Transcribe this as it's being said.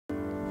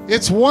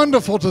It's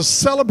wonderful to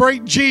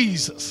celebrate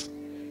Jesus.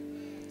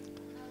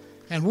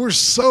 And we're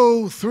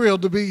so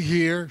thrilled to be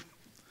here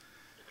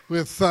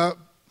with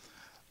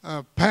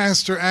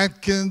Pastor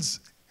Atkins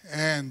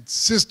and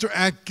Sister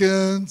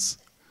Atkins,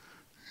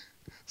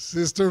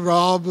 Sister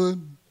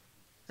Robin,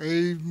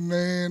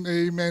 amen,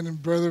 amen,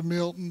 and Brother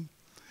Milton.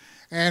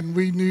 And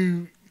we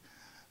knew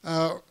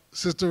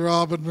Sister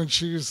Robin when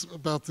she was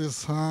about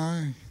this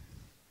high.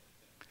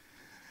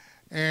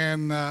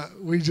 And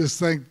we just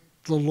thank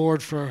the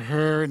Lord for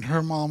her and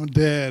her mom and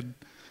dad.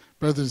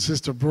 Brother and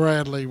Sister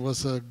Bradley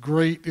was a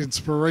great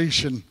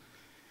inspiration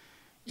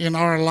in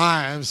our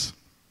lives.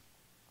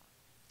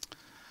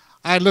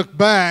 I look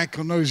back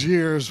on those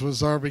years,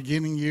 was our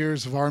beginning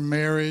years of our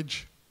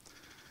marriage.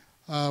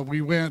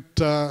 We went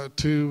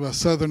to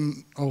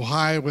southern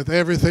Ohio with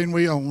everything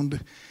we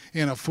owned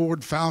in a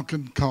Ford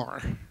Falcon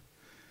car.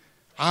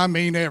 I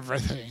mean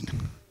everything.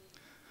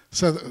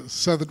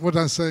 Southern, what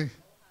did I say?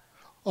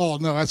 Oh,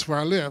 no, that's where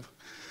I live.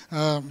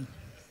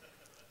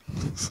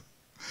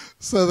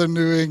 Southern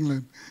New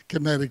England,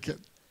 Connecticut.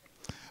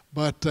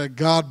 But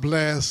God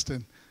blessed.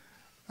 And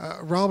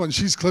Robin,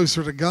 she's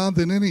closer to God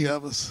than any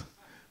of us.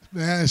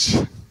 Man,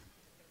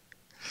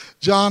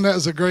 John, that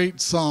was a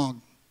great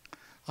song.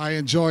 I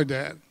enjoyed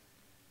that.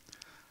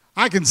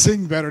 I can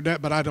sing better than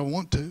that, but I don't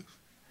want to.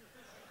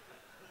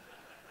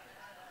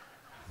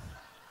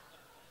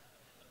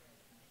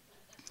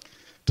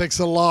 Takes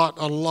a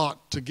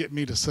lot to get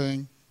me to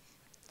sing.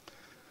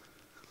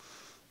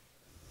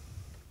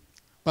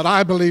 But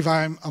I believe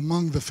I'm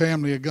among the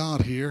family of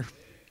God here,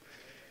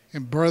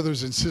 and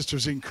brothers and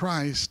sisters in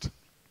Christ.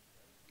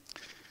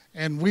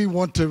 And we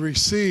want to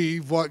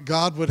receive what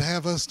God would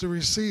have us to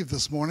receive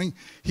this morning.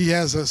 He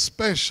has a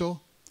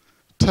special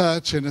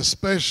touch and a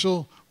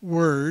special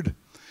word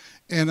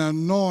and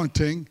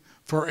anointing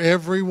for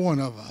every one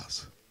of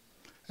us.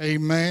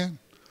 Amen.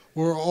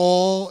 We're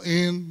all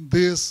in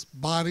this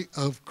body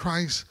of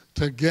Christ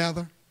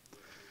together.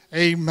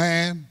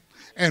 Amen.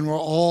 And we'll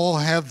all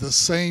have the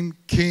same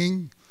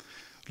King,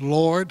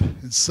 Lord,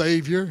 and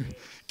Savior,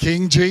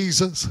 King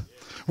Jesus.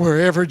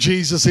 Wherever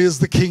Jesus is,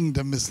 the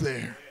kingdom is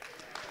there.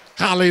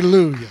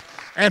 Hallelujah.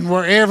 And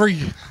wherever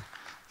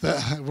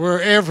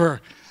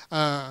the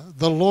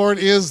Lord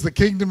is, the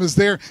kingdom is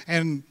there,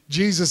 and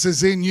Jesus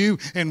is in you,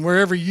 and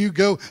wherever you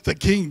go, the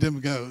kingdom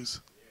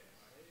goes.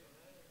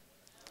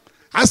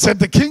 I said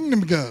the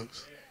kingdom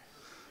goes.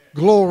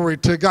 Glory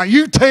to God.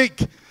 You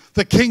take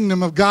the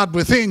kingdom of God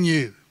within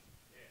you.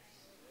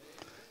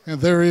 And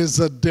there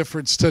is a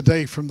difference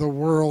today from the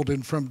world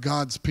and from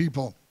God's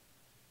people.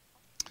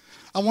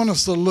 I want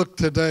us to look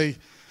today,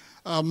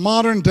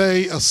 modern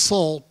day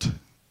assault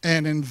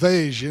and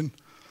invasion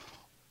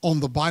on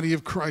the body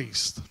of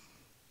Christ.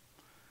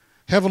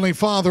 Heavenly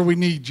Father, we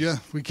need you.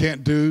 We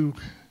can't do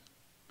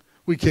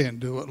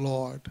it,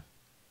 Lord.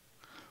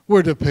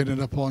 We're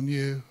dependent upon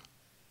you.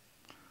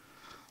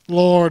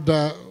 Lord,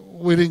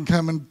 we didn't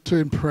come to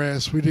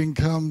impress. We didn't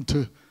come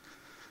to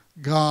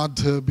God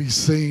to be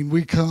seen.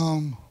 We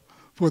come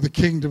for the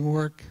kingdom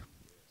work.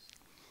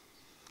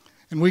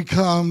 And we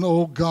come,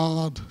 oh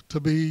God, to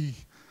be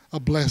a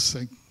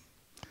blessing.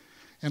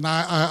 And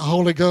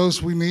Holy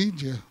Ghost, we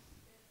need you.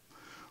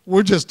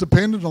 We're just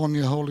dependent on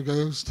you, Holy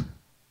Ghost.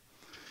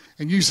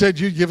 And you said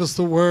you'd give us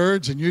the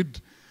words, and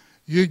you'd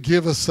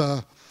give us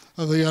the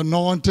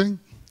anointing,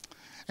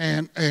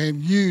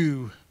 and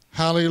you,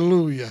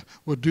 hallelujah,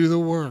 will do the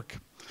work.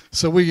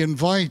 So we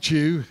invite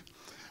you.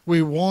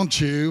 We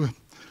want you.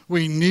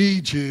 We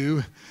need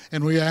you.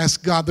 And we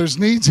ask God, there's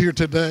needs here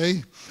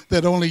today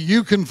that only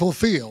you can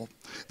fulfill.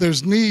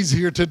 There's needs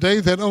here today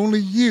that only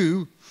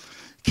you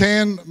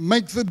can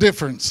make the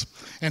difference.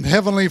 And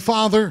Heavenly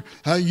Father,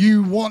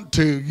 you want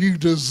to, you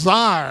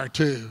desire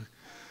to.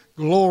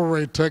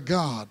 Glory to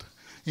God.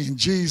 In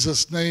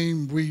Jesus'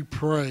 name we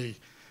pray.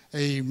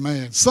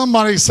 Amen.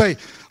 Somebody say,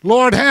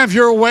 Lord, have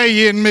your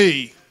way in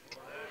me.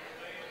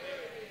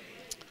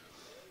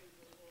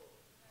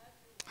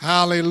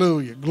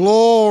 Hallelujah.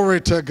 Glory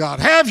to God.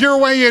 Have your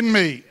way in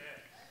me.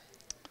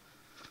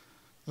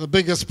 The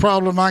biggest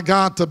problem I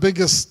got, the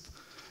biggest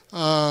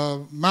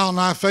mountain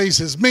I face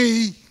is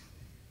me.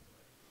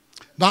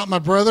 Not my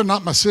brother,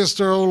 not my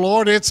sister, oh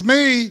Lord, it's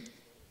me.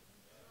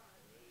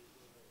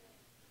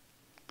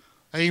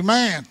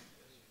 Amen.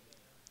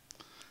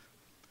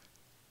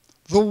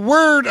 The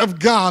Word of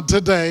God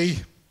today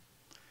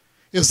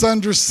is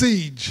under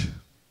siege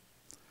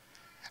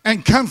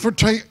and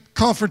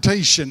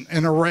confrontation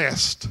and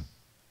arrest.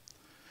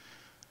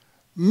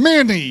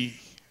 Many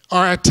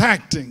are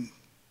attacking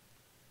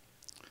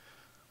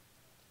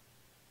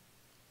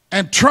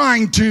and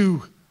trying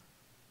to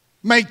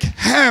make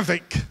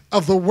havoc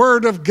of the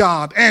Word of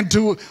God and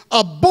to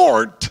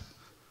abort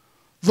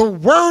the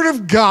Word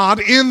of God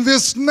in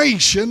this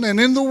nation and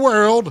in the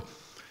world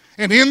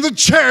and in the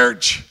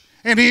church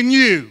and in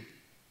you.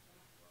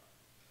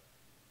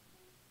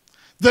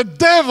 The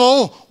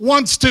devil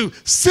wants to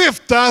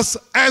sift us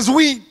as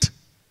wheat.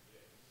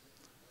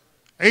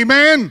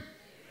 Amen?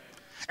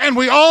 And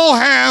we all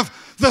have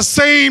the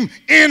same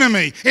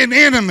enemy and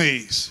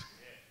enemies.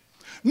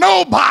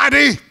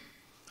 Nobody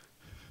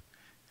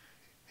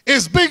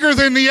is bigger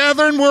than the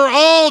other, and we're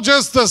all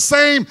just the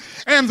same.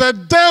 And the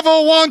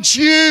devil wants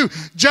you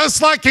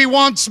just like he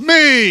wants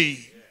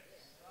me.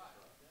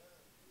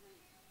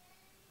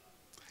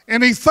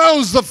 And he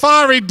throws the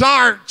fiery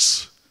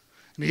darts,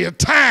 and he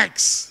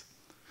attacks,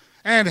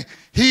 and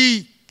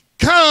he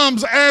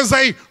comes as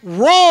a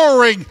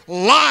roaring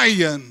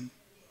lion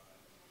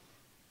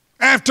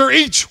after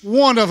each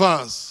one of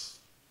us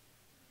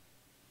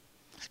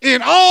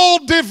in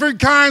all different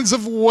kinds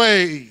of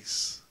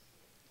ways.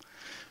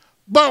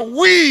 But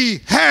we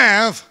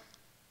have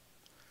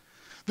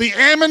the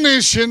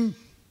ammunition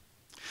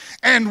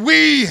and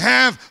we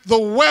have the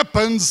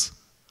weapons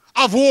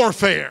of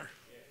warfare.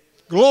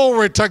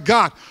 Glory to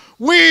God.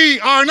 We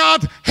are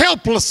not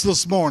helpless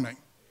this morning.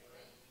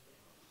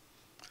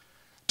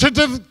 To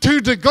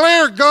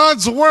declare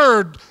God's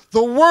word,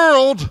 the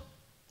world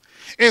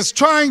is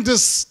trying to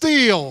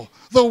steal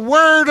the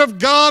word of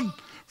God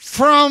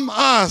from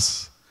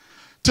us,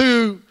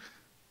 to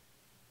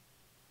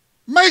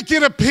make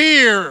it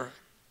appear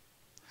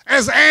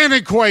as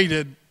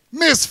antiquated,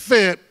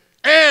 misfit,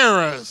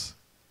 errors,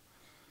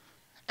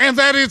 and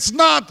that it's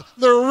not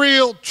the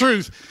real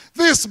truth.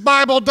 This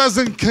Bible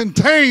doesn't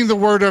contain the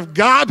Word of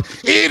God.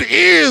 It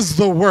is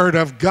the Word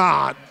of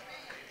God.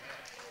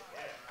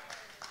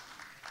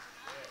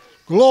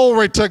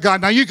 Glory to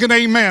God. Now you can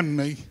amen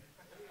me.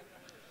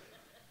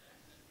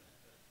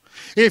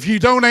 If you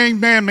don't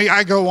amen me,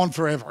 I go on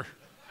forever.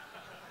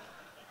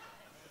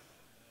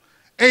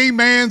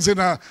 Amens and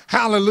a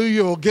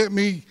hallelujah will get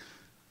me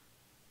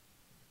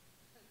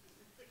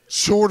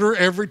shorter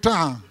every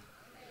time.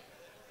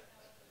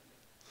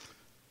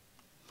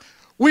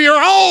 We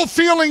are all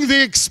feeling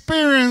the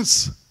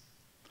experience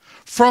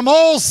from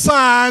all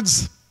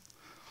sides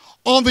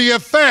on the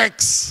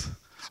effects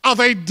of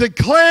a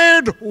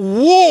declared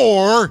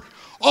war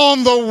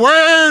on the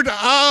Word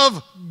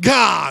of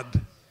God.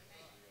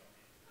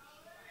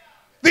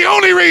 The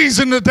only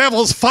reason the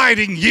devil's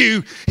fighting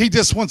you, he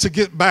just wants to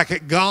get back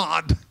at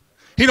God.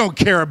 He don't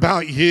care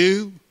about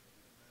you.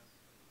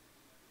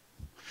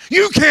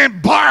 You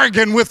can't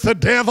bargain with the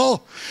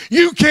devil.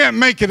 You can't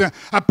make an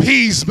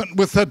appeasement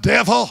with the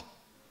devil.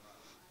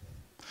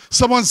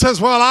 Someone says,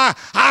 well,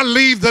 I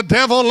leave the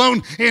devil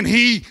alone and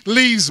he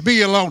leaves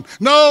me alone.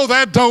 No,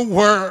 that don't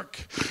work.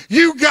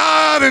 You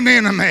got an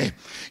enemy.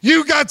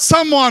 You got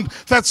someone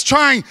that's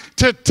trying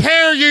to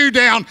tear you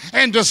down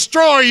and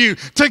destroy you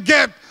to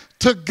get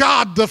to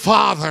God the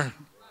Father.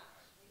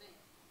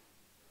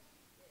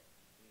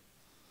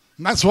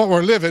 And that's what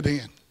we're living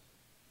in.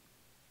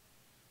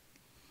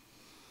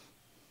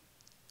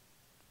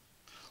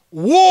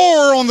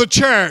 War on the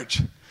church.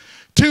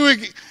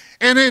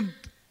 And it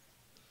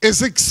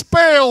is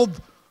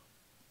expelled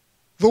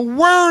the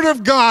Word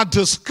of God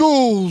to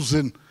schools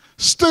and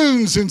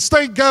students and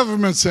state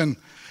governments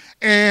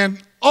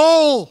and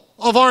all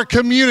of our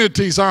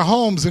communities, our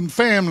homes and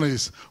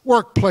families,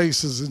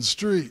 workplaces and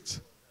streets.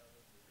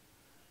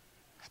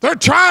 They're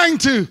trying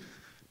to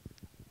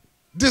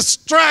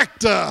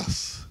distract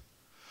us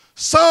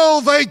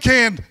so they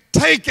can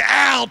take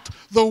out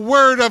the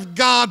Word of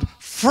God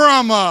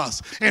from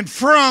us and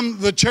from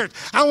the church.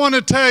 I want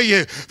to tell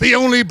you, the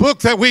only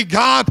book that we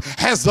got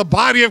as the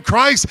body of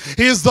Christ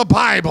is the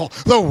Bible,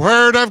 the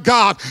Word of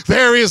God.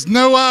 There is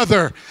no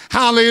other,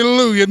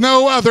 hallelujah,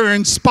 no other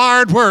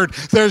inspired word.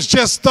 There's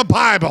just the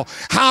Bible.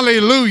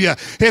 Hallelujah.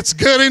 It's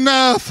good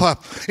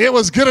enough. It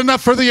was good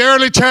enough for the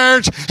early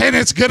church, and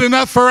it's good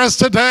enough for us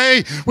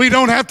today. We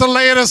don't have to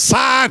lay it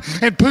aside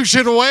and push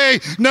it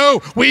away.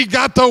 No, we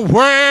got the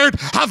Word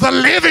of the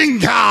living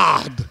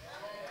God.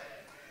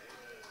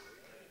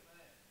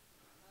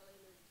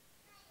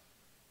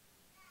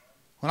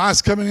 When I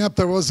was coming up,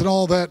 there wasn't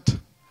all that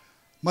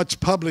much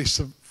published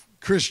of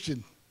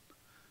Christian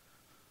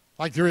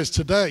like there is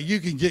today. You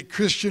can get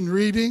Christian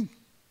reading,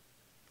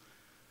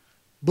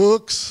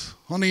 books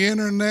on the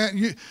internet.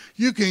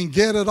 You can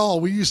get it all.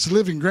 We used to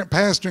live in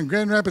Pastor in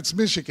Grand Rapids,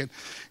 Michigan,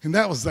 and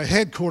that was the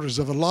headquarters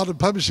of a lot of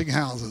publishing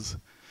houses.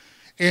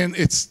 And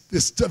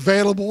it's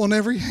available on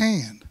every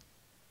hand.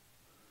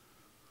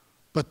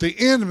 But the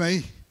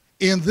enemy,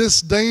 in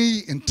this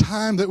day and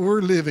time that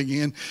we're living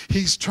in,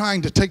 he's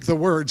trying to take the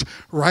words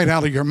right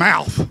out of your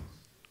mouth.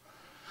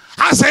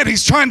 I said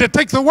he's trying to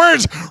take the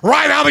words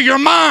right out of your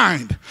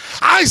mind.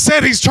 I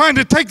said he's trying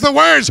to take the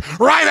words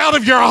right out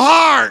of your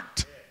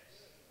heart.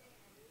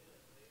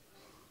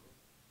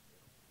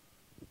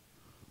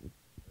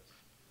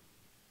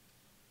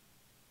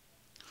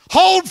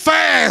 Hold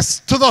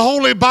fast to the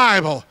Holy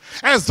Bible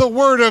as the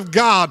Word of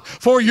God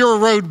for your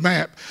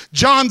roadmap.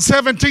 John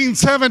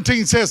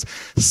 17:17 says,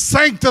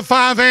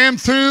 sanctify them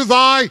through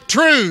thy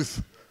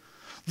truth.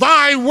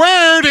 Thy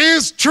word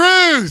is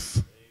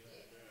truth.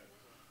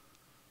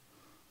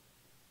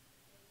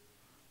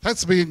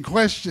 That's being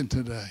questioned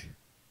today.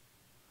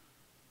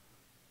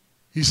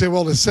 You say,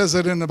 well, it says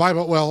it in the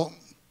Bible. Well,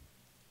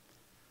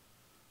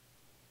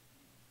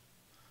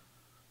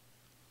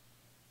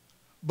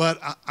 but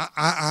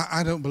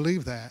I don't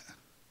believe that.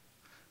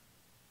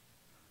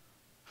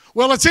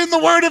 Well, it's in the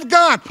Word of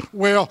God.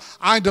 Well,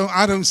 I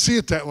don't see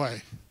it that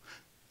way.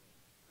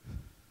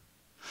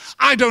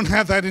 I don't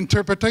have that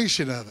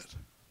interpretation of it.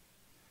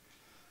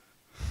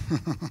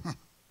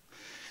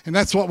 And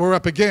that's what we're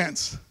up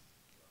against.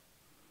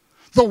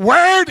 The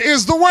Word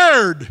is the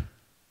Word.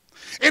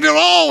 And it'll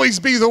always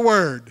be the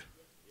Word.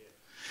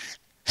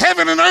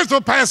 Heaven and earth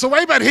will pass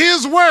away, but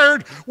His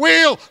Word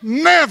will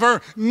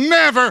never,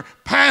 never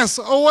pass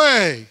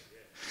away.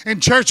 In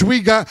church,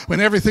 we got, when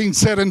everything's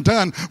said and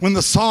done, when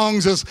the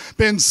songs has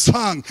been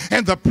sung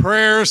and the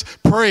prayers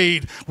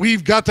prayed,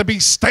 we've got to be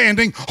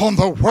standing on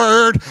the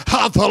Word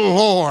of the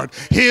Lord.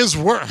 His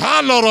Word,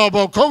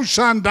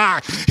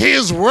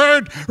 His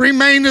Word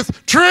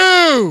remaineth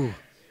true.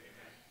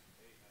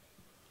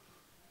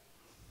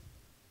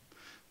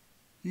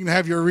 You can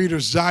have your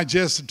Reader's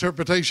Digest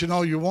interpretation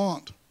all you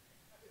want.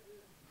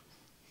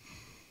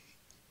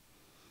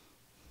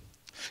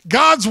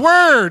 God's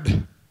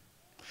Word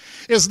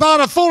is not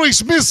a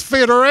foolish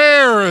misfit or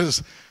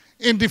errors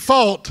in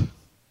default.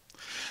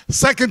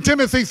 2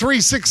 Timothy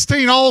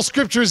 3:16, all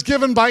Scripture is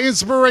given by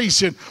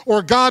inspiration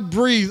or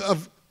God-breathed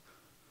of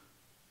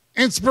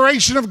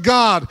inspiration of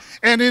God,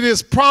 and it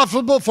is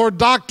profitable for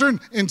doctrine,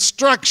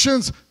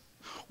 instructions.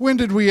 When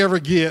did we ever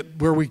get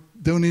where we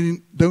don't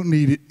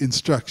need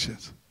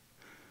instructions?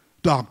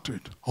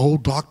 Doctrine. Oh,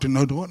 doctrine.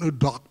 No, don't want no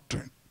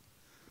doctrine.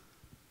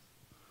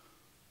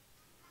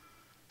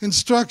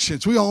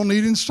 Instructions. We all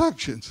need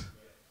instructions.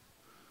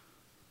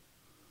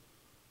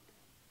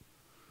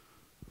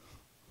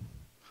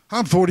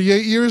 I'm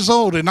 48 years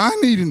old and I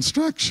need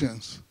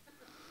instructions.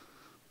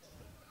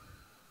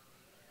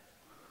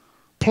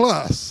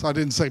 Plus, I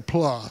didn't say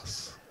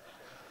plus.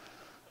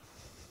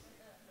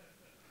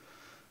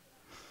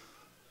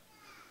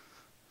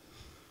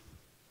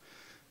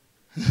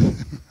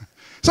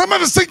 Some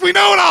of us think we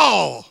know it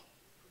all.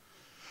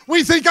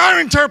 We think our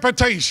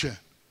interpretation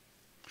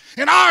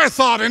and our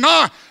thought and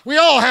we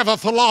all have a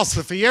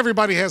philosophy.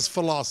 Everybody has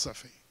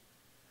philosophy.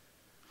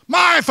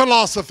 My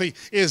philosophy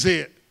is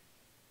it.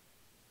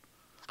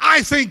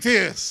 I think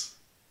this.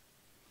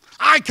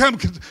 I come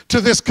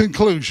to this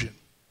conclusion.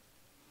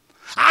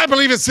 I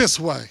believe it's this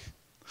way.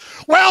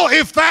 Well,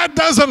 if that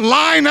doesn't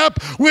line up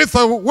with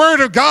the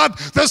Word of God,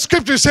 the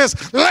Scripture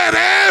says, let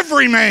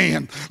every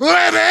man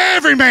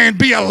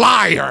be a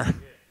liar.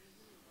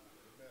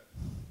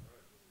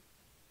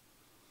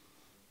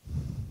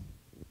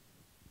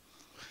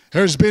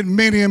 There's been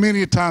many and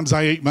many times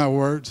I ate my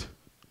words.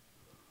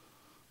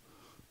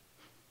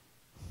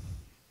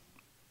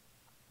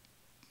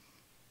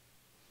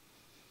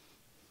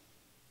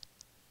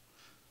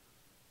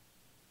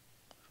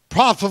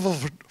 Profitable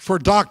for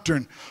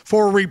doctrine,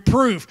 for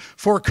reproof,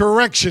 for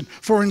correction,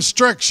 for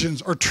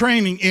instructions or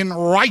training in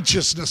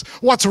righteousness.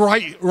 What's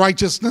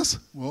righteousness?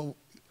 Well,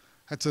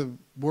 that's a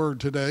word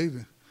today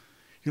that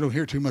you don't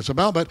hear too much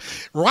about, but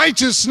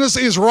righteousness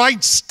is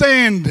right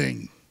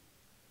standing.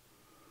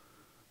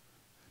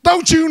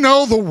 Don't you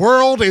know the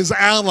world is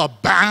out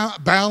of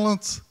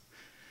balance?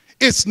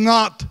 It's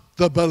not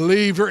the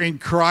believer in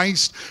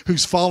Christ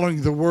who's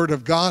following the Word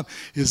of God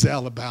is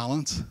out of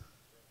balance.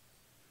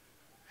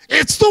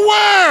 It's the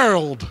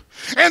world.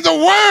 And the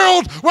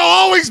world will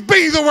always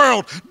be the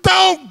world.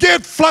 Don't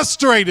get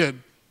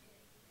frustrated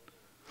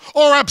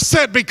or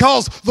upset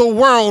because the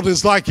world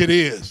is like it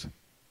is.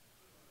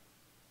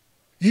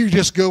 You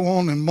just go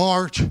on and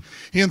march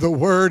in the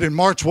Word and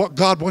march what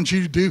God wants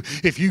you to do.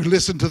 If you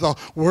listen to the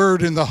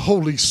Word and the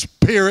Holy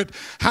Spirit,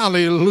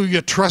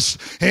 hallelujah,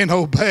 trust and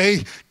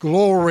obey,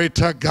 glory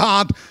to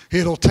God,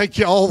 it'll take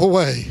you all the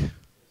way.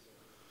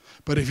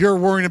 But if you're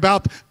worrying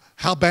about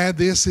how bad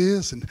this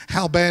is and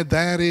how bad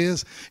that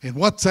is and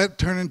what's that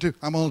turn into,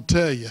 I'm going to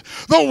tell you,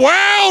 the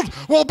world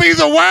will be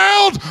the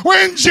world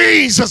when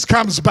Jesus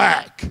comes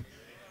back.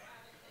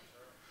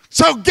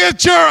 So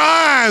get your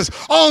eyes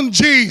on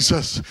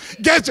Jesus.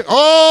 Get your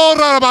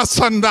eyes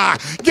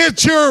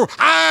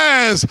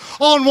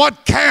on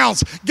what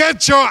counts.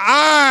 Get your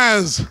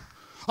eyes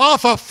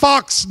off of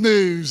Fox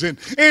News and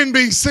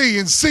NBC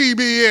and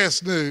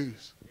CBS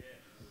News.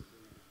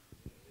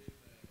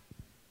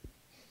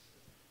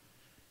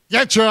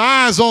 Get your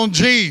eyes on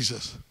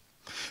Jesus.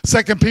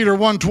 2 Peter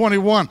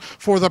 1:21,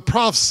 for the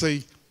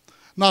prophecy,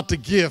 not the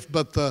gift,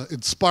 but the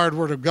inspired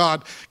word of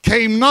God,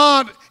 came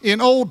not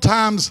in old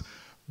times,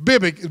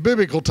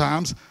 biblical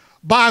times,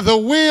 by the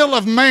will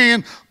of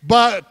man,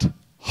 but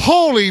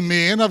holy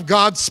men of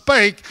God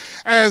spake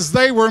as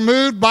they were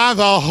moved by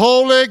the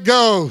Holy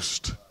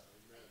Ghost.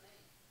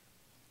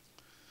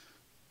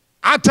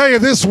 I tell you,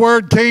 this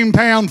word came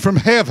down from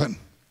heaven.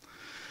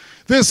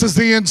 This is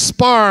the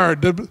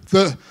inspired,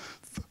 the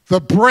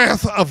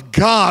breath of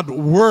God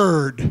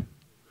word.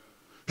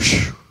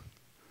 Whew.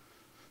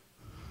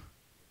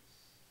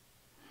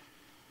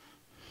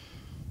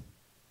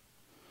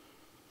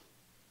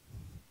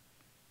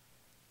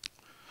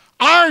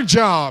 Our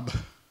job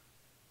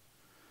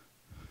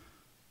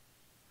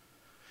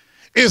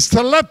is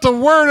to let the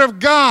Word of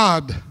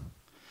God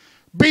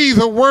be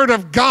the Word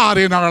of God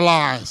in our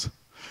lives.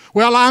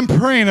 Well, I'm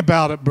praying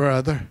about it,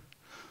 brother.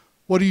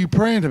 What are you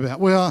praying about?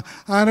 Well,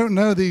 I don't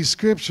know these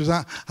scriptures.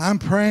 I'm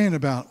praying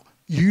about.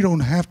 You don't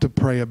have to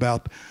pray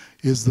about,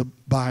 is the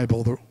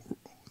Bible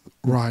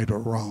right or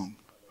wrong?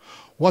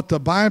 What the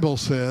Bible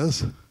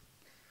says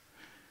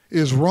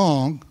is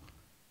wrong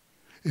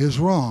is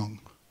wrong.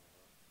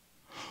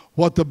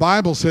 What the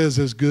Bible says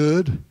is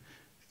good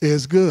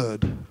is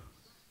good.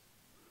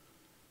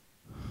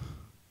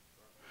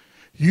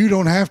 You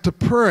don't have to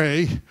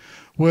pray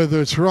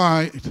whether it's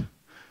right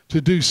to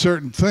do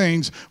certain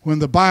things when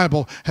the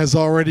Bible has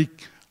already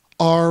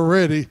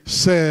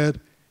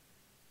said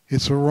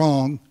it's a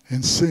wrong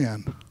and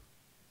sin.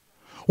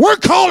 We're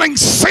calling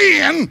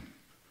sin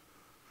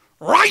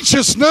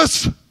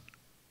righteousness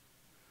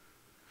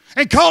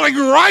and calling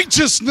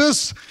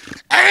righteousness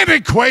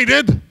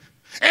antiquated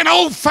and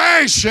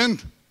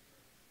old-fashioned.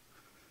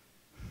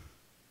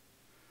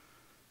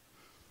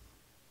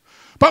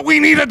 But we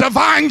need a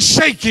divine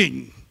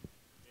shaking.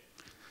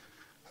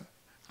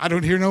 I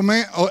don't hear no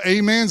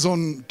amens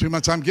on too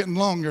much. I'm getting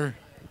longer.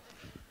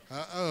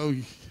 Uh-oh.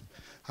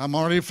 I'm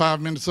already 5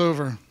 minutes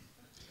over.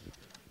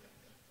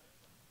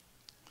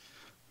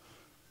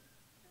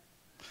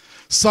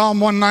 Psalm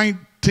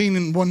 119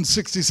 and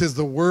 160 says,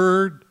 the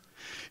word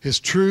is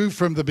true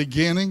from the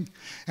beginning,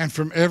 and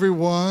from every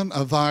one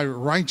of thy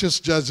righteous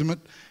judgment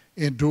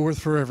endureth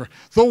forever.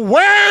 The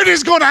word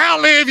is going to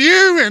outlive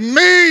you and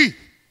me.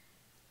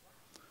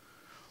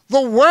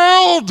 The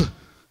world,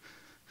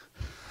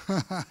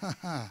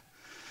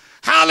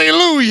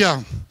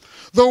 hallelujah.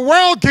 The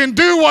world can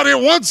do what it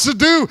wants to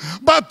do,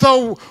 but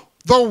the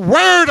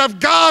word of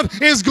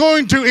God is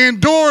going to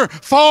endure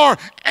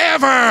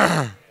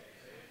forever.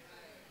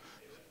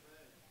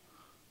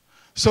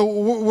 So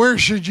where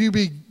should you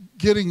be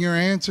getting your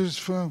answers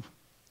from?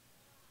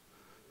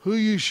 Who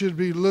you should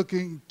be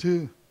looking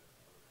to?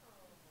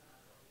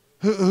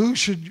 Who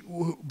should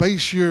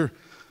base your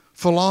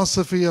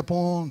philosophy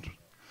upon?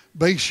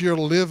 Base your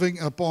living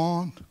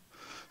upon?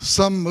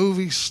 Some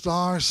movie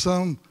star,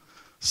 some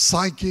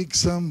psychic,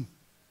 some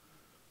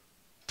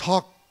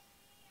talk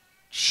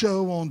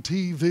show on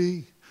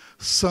TV,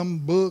 some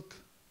book?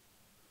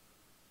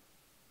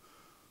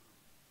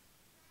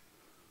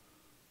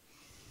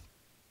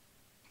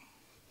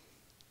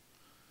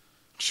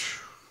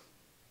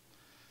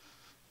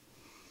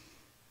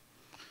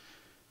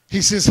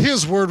 He says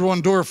his word will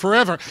endure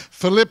forever.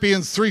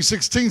 Philippians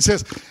 3:16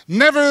 says,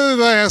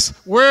 nevertheless,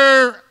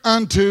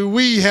 whereunto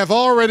we have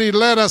already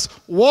let us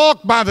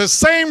walk by the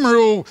same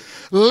rule,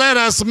 let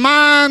us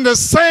mind the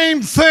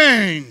same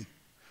thing.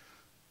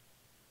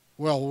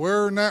 Well,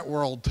 where in that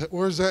world,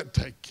 where does that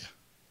take you?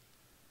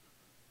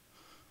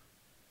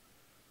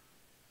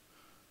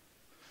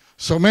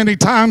 So many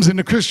times in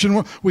the Christian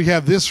world, we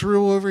have this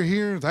rule over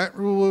here, that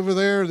rule over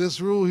there, this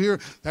rule here,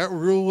 that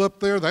rule up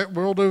there, that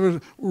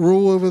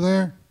rule over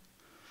there.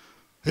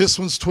 This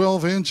one's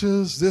 12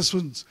 inches. This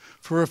one's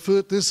for a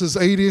foot. This is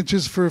 8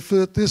 inches for a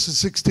foot. This is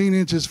 16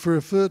 inches for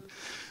a foot.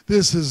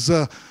 This is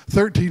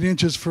 13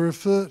 inches for a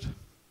foot.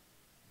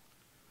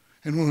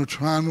 And when we're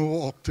trying to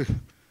walk,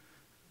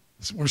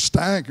 we're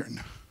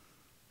staggering.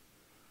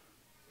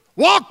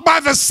 Walk by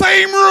the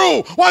same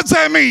rule. What's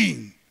that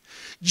mean?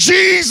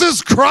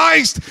 Jesus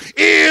Christ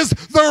is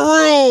the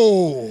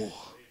rule.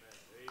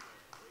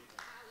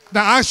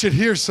 Now, I should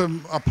hear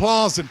some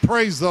applause and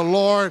praise the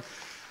Lord.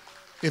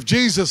 If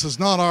Jesus is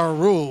not our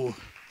rule,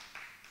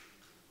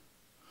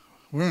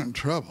 we're in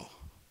trouble.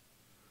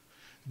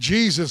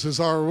 Jesus is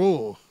our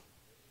rule.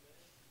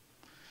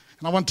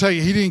 And I want to tell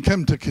you, he didn't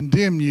come to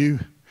condemn you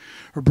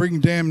or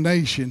bring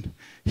damnation.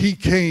 He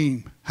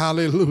came,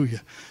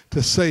 hallelujah,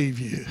 to save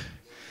you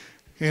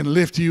and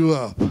lift you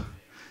up.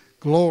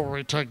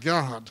 Glory to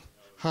God.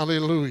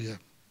 Hallelujah.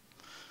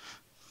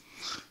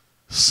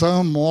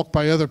 Some walk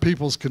by other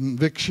people's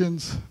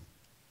convictions,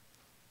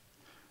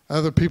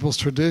 other people's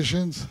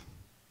traditions.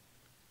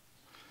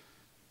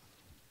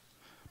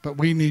 But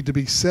we need to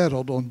be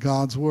settled on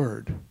God's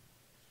word.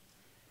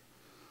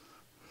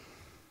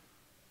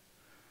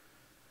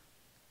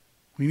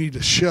 We need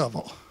to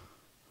shovel.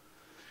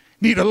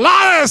 Need a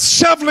lot of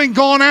shoveling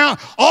going out.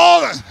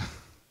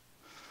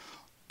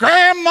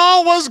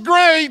 Grandma was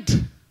great.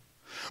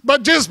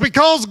 But just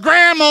because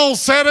Grandma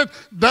said it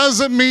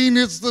doesn't mean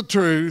it's the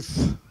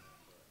truth.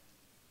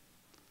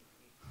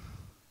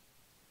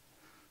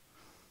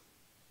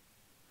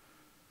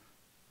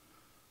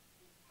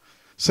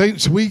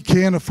 Saints, we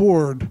can't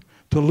afford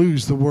to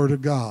lose the Word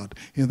of God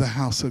in the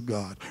house of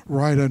God,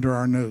 right under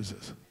our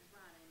noses.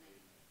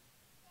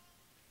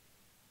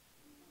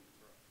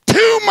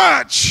 Too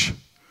much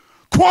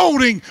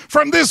quoting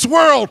from this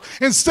world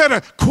instead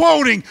of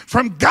quoting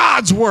from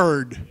God's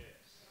Word.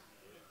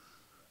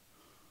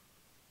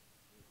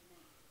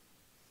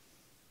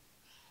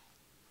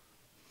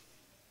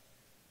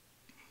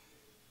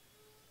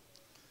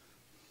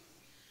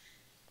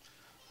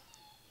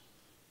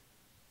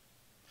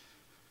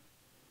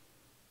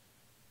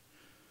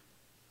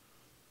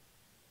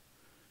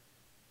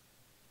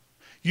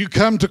 You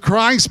come to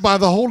Christ by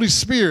the Holy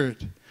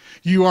Spirit.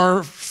 You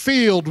are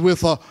filled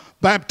with a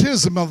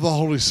baptism of the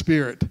Holy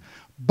Spirit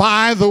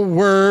by the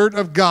word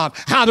of God.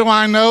 How do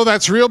I know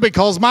that's real?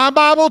 Because my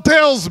Bible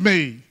tells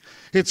me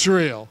it's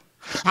real.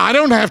 I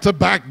don't have to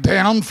back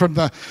down from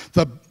the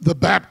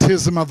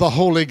baptism of the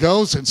Holy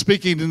Ghost and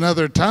speaking in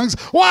other tongues.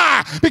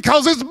 Why?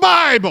 Because it's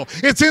Bible.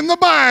 It's in the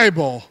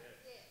Bible.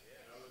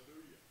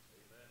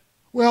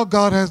 Well,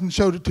 God hasn't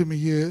showed it to me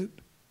yet.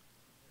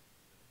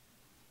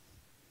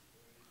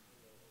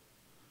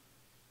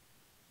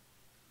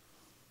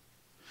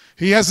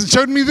 He hasn't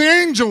showed me the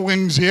angel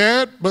wings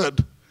yet, but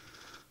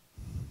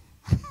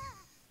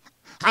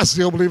I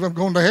still believe I'm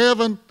going to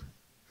heaven.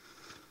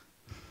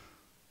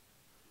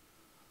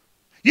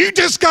 You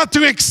just got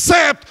to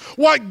accept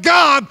what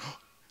God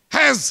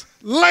has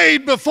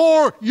laid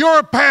before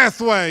your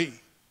pathway.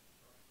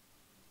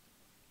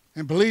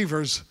 And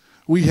believers,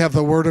 we have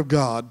the Word of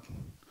God.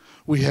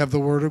 We have the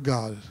Word of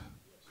God.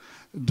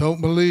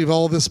 Don't believe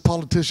all this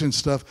politician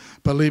stuff.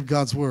 Believe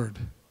God's Word.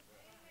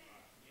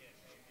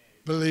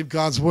 Believe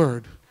God's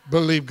Word.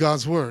 Believe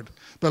God's Word.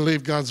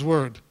 Believe God's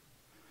Word.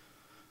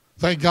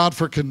 Thank God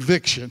for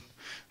conviction,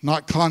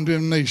 not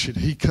condemnation.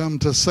 He come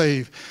to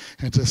save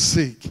and to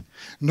seek.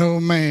 No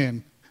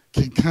man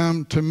can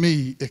come to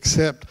me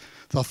except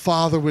the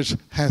Father which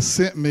has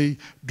sent me,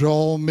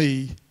 draw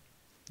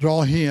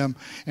him,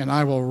 and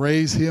I will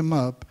raise him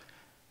up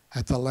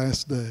at the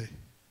last day.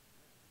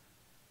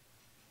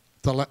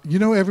 You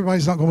know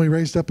everybody's not going to be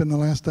raised up in the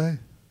last day?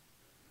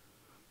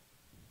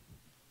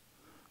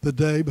 The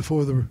day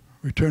before the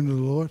return of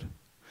the Lord,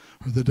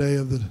 or the day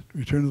of the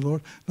return of the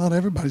Lord. Not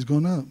everybody's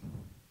going up.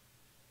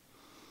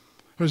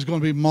 There's going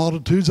to be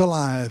multitudes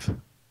alive,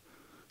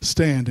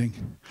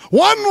 standing.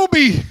 One will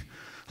be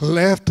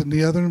left and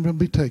the other will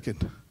be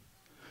taken.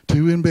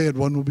 Two in bed,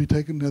 one will be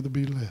taken, the other will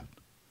be left.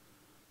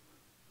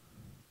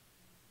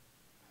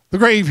 The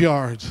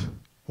graveyards,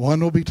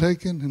 one will be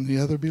taken and the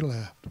other be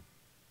left.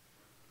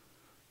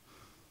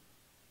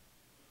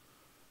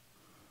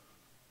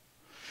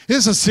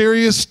 This is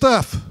serious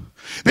stuff.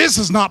 This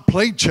is not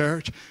play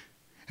church.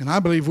 And I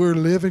believe we're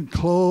living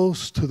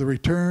close to the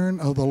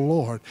return of the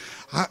Lord.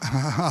 I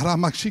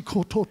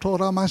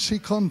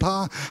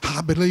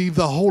believe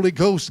the Holy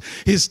Ghost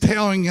is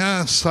telling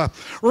us,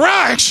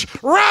 rush,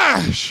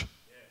 rush.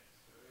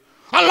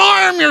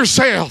 Alarm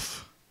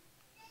yourself.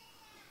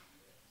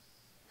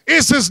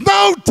 This is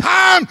no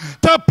time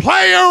to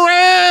play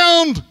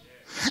around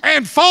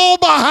and fall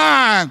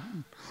behind.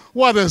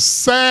 What a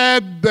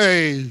sad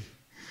day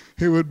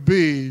it would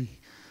be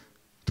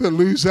to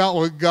lose out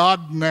with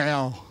God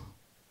now.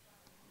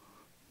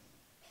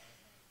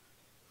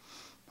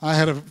 I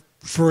had a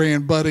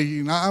friend, buddy,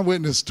 and I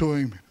witnessed to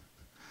him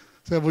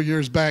several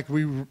years back.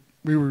 We were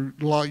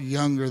a lot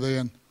younger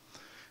then.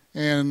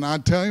 And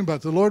I'd tell him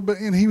about the Lord,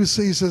 and he's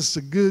just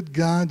a good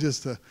guy,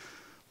 just a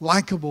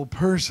likable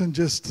person,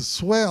 just a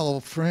swell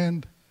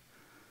friend.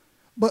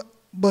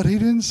 But he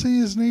didn't see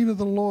his need of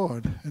the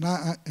Lord. And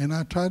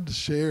I tried to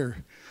share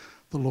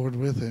the Lord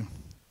with him.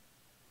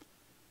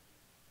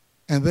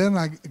 And then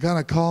I got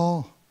a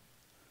call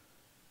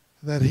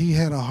that he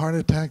had a heart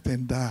attack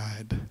and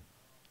died.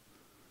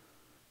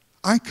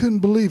 I couldn't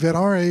believe, at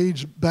our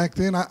age back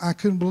then, I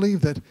couldn't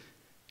believe that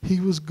he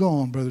was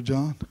gone, Brother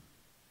John.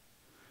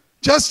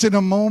 Just in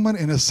a moment,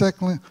 in a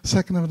second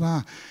of an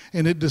eye.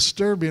 And it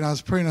disturbed me, and I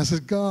was praying. I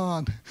said,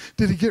 God,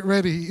 did he get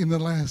ready in the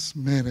last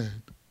minute?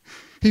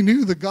 He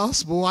knew the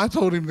gospel. I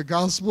told him the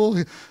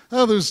gospel.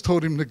 Others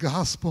told him the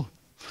gospel.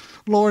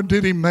 Lord,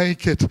 did he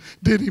make it?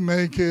 Did he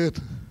make it?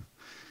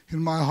 In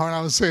my heart,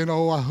 I was saying,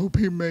 oh, I hope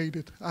he made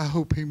it. I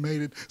hope he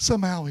made it.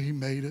 Somehow he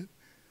made it.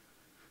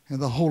 And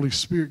the Holy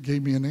Spirit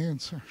gave me an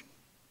answer.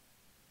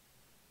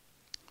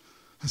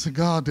 I said,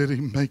 God, did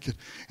he make it?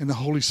 And the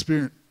Holy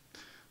Spirit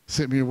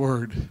sent me a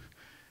word.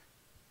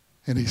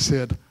 And he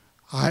said,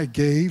 I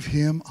gave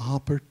him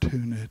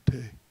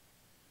opportunity.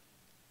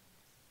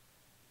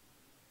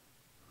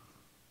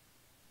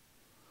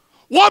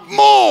 What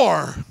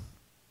more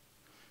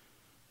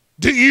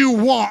do you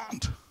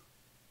want?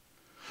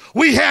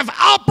 We have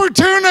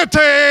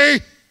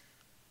opportunity.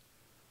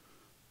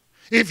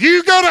 If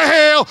you go to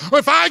hell, or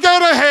if I go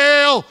to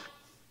hell,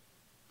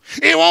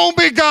 it won't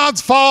be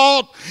God's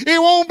fault.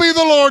 It won't be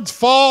the Lord's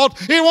fault.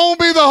 It won't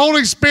be the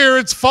Holy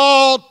Spirit's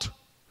fault.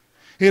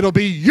 It'll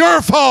be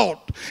your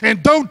fault.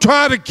 And don't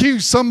try to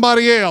accuse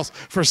somebody else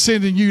for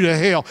sending you to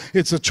hell.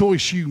 It's a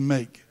choice you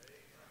make.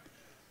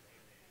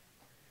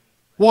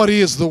 What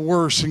is the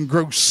worst and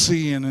gross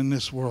sin in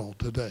this world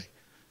today?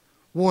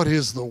 What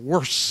is the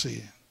worst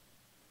sin?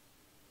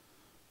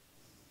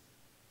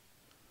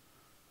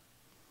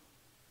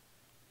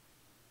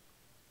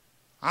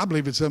 I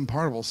believe it's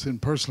unpardonable sin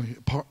personally.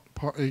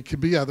 It could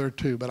be other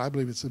too, but I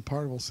believe it's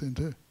unpardonable sin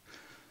too.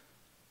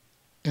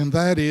 And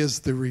that is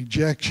the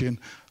rejection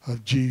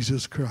of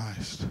Jesus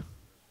Christ.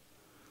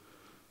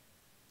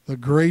 The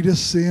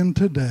greatest sin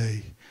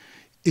today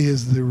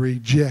is the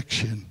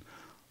rejection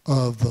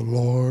of the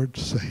Lord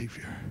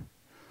Savior.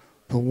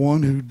 The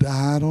one who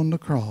died on the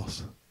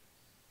cross.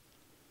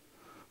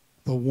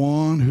 The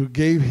one who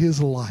gave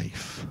his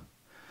life.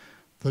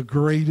 The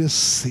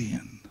greatest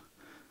sin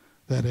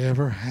that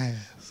ever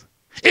has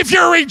If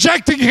you're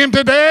rejecting him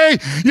today,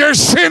 you're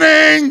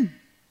sinning.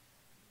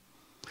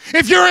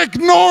 If you're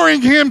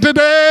ignoring him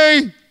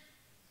today,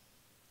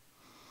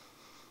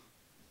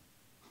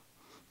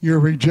 you're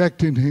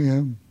rejecting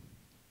him.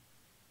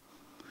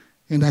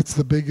 And that's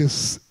the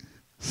biggest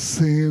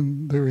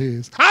sin there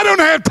is. I don't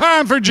have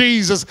time for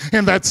Jesus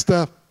and that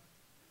stuff.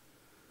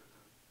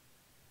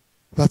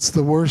 That's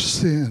the worst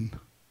sin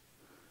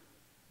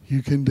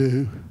you can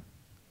do.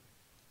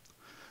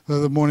 The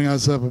other morning I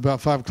was up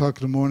about 5 o'clock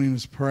in the morning and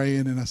was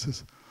praying, and I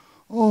says,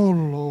 oh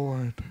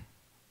Lord,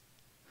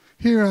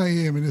 here I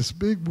am in this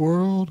big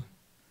world.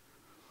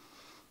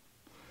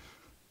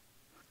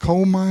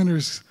 Coal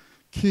miner's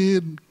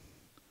kid.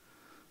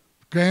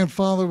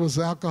 Grandfather was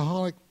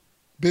alcoholic,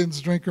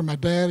 binge drinker. My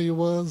daddy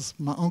was.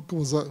 My uncle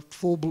was a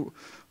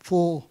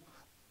full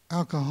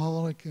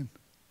alcoholic. And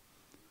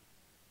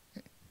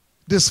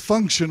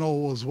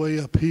dysfunctional was way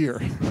up here.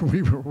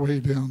 We were way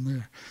down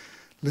there.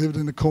 Lived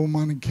in a coal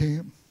mining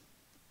camp.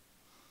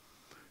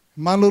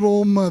 My little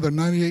old mother,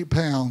 98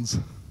 pounds,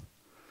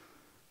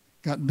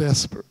 got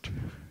desperate.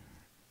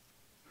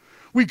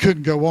 We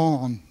couldn't go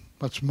on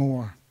much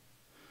more.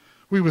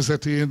 We was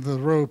at the end of the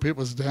rope. It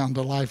was down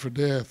to life or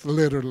death,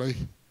 literally.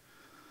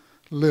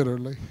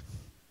 Literally.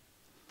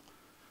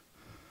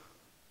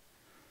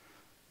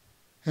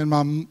 And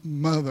my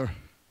mother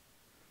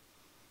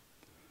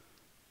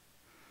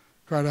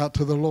cried out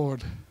to the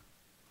Lord.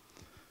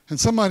 And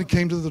somebody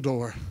came to the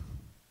door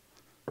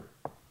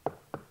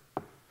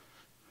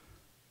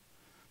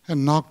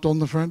and knocked on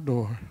the front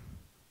door.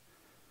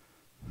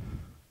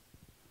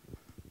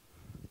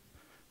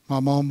 My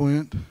mom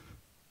went,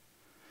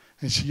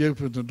 and she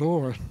opened the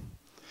door,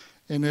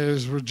 and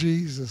there's where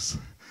Jesus.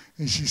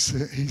 And he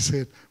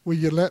said, will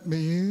you let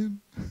me in?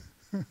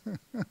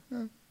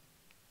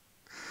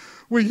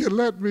 Will you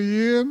let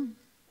me in?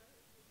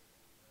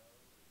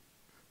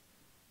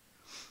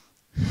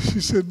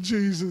 She said,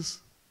 Jesus,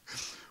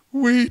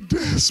 we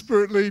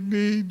desperately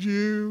need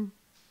you.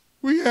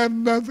 We have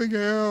nothing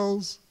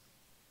else.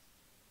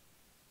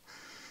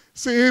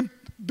 See,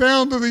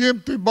 down to the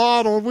empty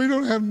bottle, we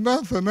don't have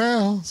nothing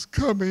else.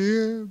 Come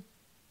in.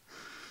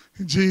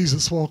 And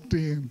Jesus walked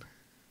in.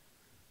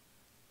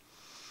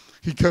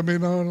 He come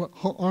in our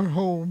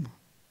home.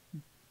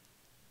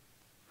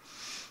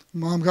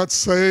 Mom got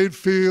saved,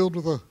 filled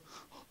with the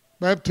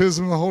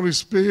baptism of the Holy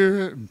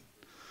Spirit. And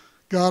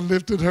God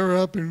lifted her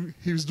up, and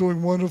he was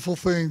doing wonderful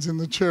things in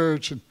the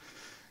church.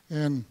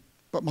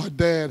 But my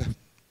dad,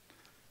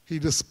 he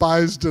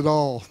despised it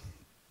all.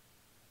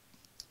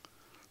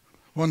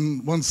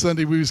 One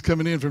Sunday we was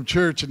coming in from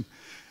church, and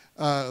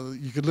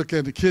you could look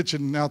at the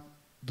kitchen out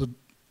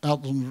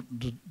on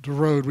the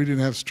road. We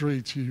didn't have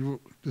streets.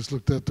 You just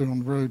looked out there on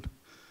the road.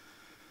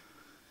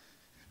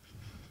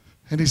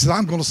 And he said,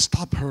 I'm going to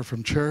stop her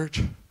from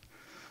church.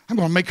 I'm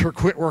going to make her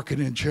quit working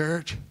in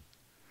church.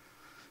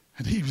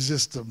 And he was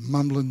just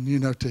mumbling,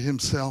 to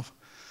himself.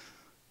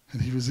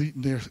 And he was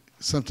eating there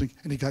something,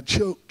 and he got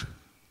choked.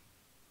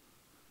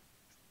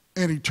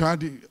 And he tried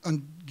to,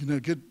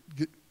 get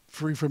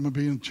free from him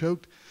being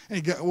choked, and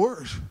he got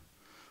worse.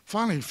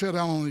 Finally, he fell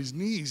down on his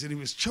knees, and he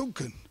was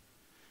choking.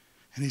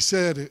 And he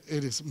said,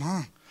 it is,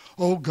 Mom,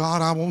 oh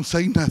God, I won't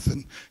say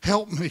nothing.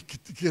 Help me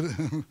to get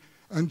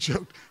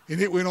unchoked. And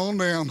it went on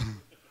down.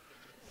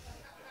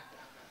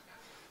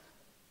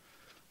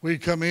 We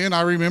come in.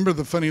 I remember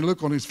the funny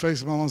look on his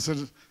face. Mama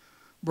said,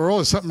 bro,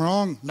 is something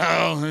wrong?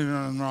 No, there's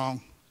nothing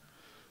wrong.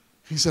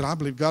 He said, I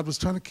believe God was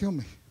trying to kill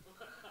me.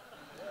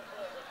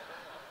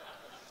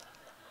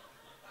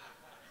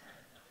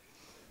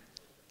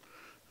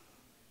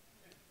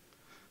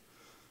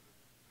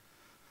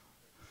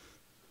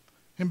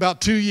 In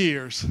about 2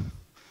 years,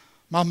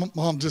 my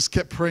mom just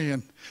kept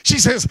praying. She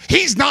says,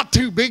 he's not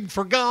too big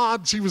for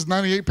God. She was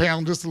 98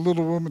 pounds, just a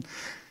little woman.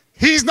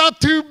 He's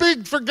not too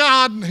big for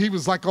God. And he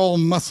was like all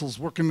muscles,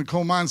 working in the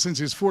coal mine since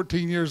he was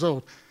 14 years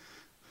old.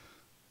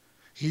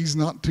 He's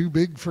not too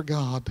big for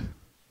God.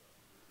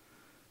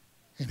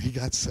 And he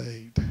got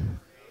saved.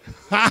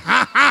 Ha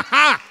ha ha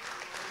ha!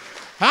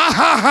 Ha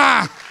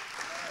ha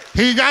ha!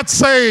 He got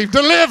saved,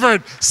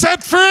 delivered,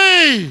 set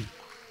free.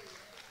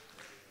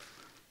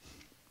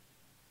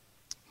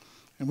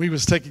 And we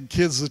was taking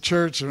kids to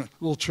church, a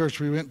little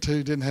church we went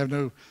to, didn't have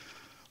no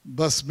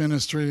bus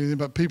ministry or anything,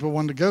 but people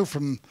wanted to go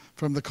from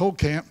the coal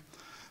camp.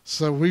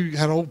 So we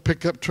had an old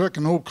pickup truck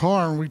and an old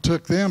car, and we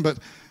took them, but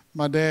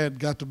my dad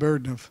got the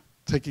burden of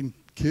taking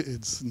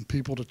kids and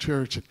people to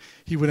church. And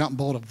he went out and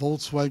bought a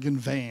Volkswagen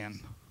van.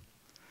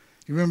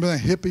 You remember that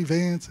hippie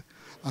vans?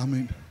 I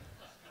mean,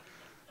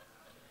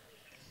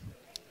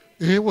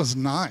 it was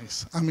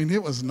nice.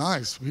 It was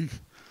nice. It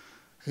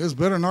was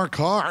better than our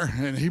car,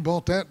 and he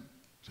bought that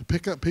to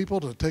pick up people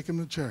to take them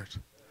to church.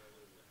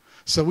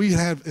 So we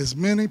had as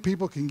many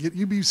people can get.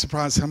 You'd be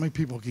surprised how many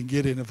people can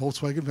get in a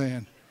Volkswagen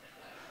van.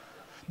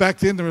 Back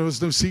then there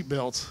was no seat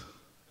belts.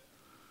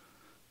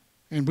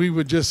 And we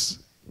would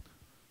just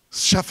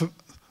stuff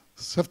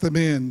them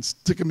in,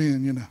 stick them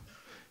in,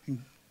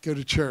 and go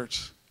to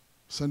church.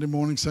 Sunday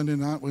morning, Sunday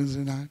night,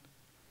 Wednesday night.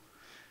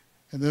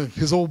 And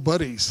his old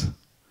buddies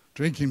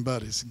drinking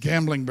buddies,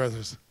 gambling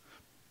buddies.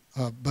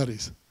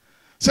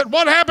 Said,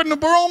 what happened to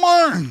Burl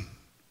Martin?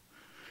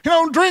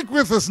 Drink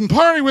with us and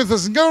party with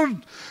us and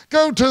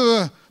go to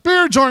the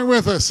beer joint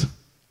with us.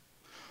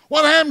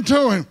 What happened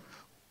to him?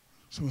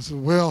 Someone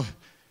said, well,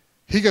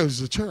 he goes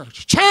to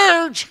church.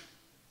 Church?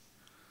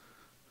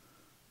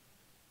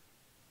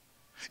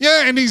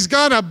 Yeah, and he's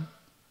got a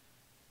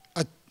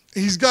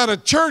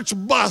church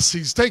bus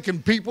he's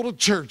taking people to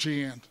church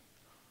in.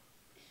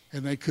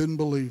 And they couldn't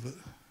believe it.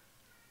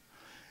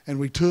 And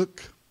we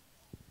took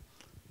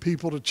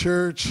people to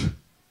church,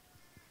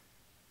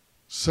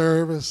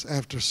 service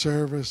after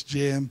service,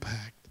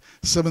 jam-packed.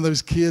 Some of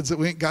those kids that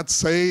went got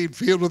saved,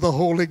 filled with the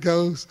Holy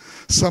Ghost.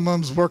 Some of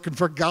them's working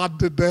for God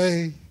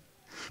today.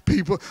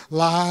 People,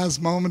 lies,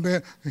 mom and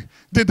dad.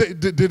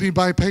 Did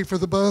anybody pay for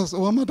the bus?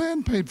 Well, my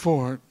dad paid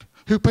for it.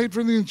 Who paid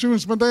for the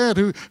insurance? My dad.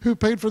 Who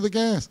paid for the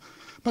gas?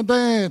 My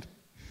dad.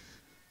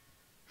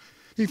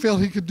 He felt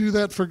he could do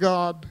that for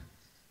God.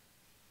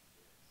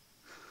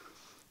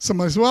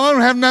 Somebody said, well, I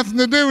don't have nothing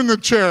to do in the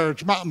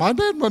church. My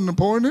dad wasn't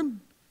appointed.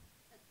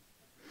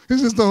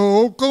 He's just a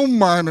old coal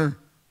miner.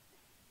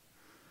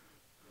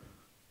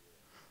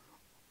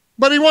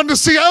 But he wanted to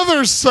see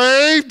others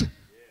saved.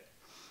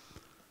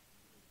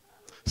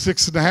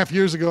 6.5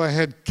 years ago, I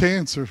had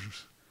cancer.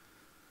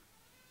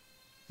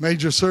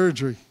 Major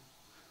surgery.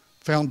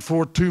 Found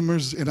 4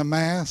 tumors in a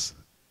mass.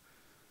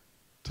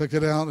 Took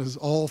it out as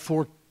all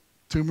 4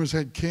 tumors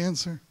had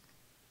cancer.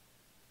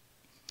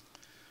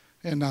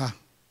 And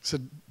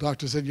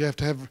doctor said you have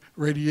to have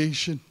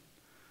radiation.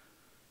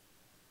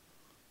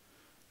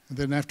 And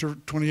then after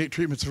 28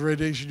 treatments of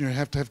radiation, you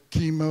have to have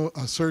chemo,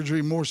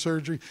 surgery, more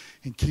surgery,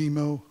 and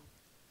chemo.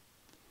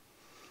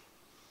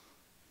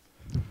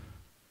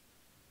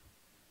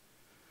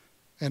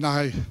 And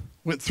I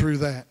went through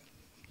that.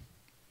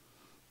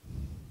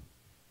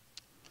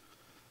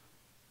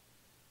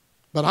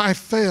 But I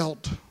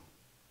felt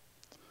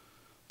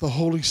the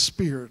Holy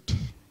Spirit.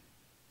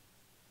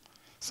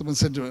 Someone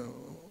said to me,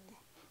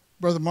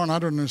 Brother Martin, I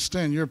don't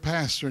understand. You're a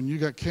pastor and you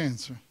got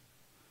cancer.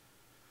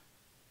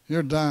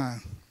 You're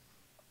dying.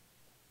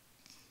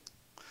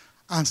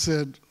 I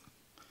said,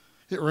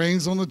 it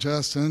rains on the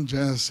just and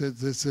unjust.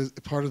 It's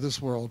part of this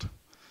world.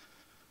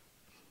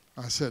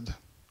 I said,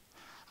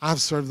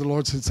 I've served the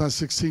Lord since I was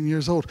 16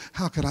 years old.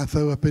 How could I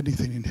throw up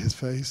anything in his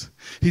face?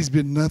 He's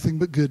been nothing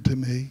but good to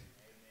me.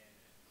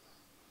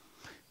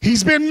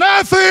 He's been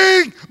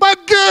nothing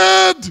but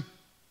good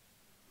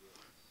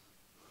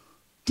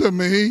to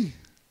me.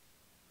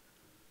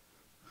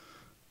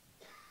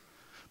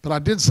 But I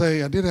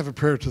did have a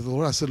prayer to the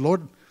Lord. I said,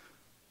 Lord,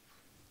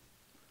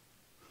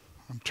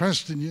 I'm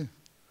trusting you.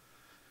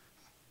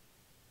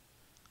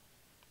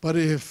 But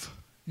if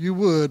you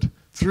would,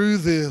 through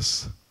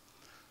this,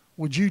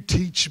 would you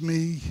teach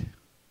me?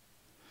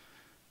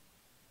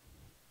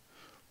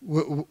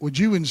 Would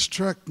you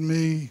instruct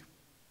me?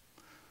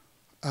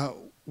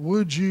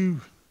 Would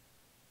you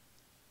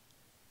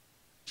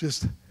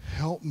just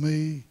help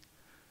me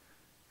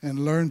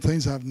and learn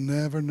things I've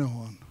never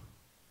known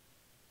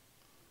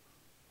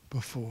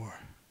before?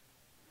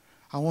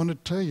 I want to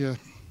tell you,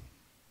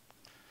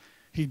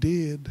 he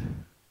did.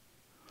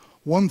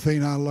 One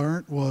thing I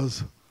learned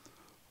was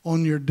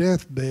on your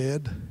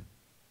deathbed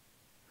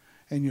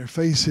and you're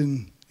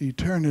facing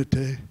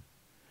eternity,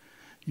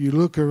 you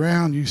look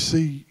around, you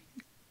see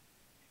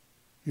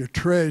your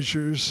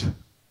treasures,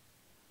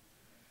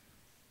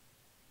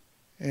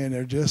 and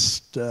they're just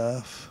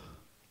stuff.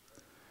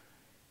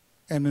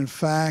 And in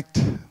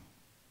fact,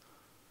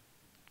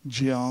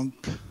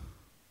 junk.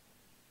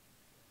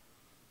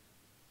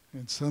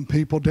 And some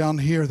people down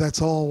here,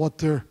 that's all what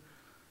they're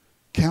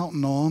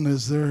counting on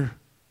is their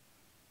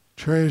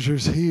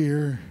treasures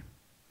here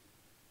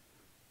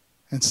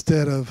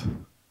instead of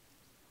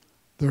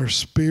their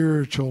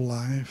spiritual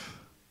life.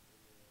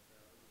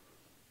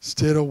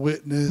 Instead of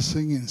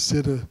witnessing,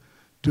 instead of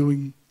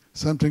doing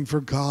something for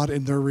God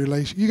in their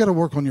relation. You got to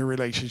work on your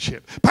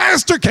relationship.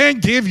 Pastor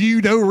can't give you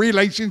no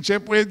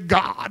relationship with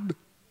God.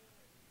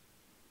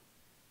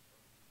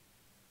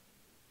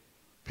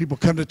 People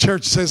come to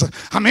church and says,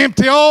 I'm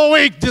empty all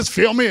week, just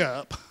fill me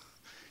up.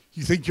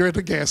 You think you're at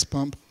the gas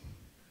pump.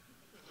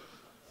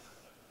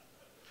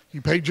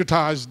 You paid your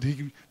tithes, he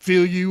can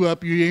fill you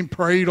up. You ain't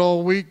prayed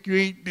all week. You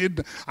ain't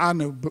did. I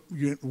know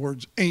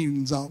words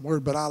ain't not a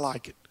word, but I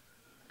like it.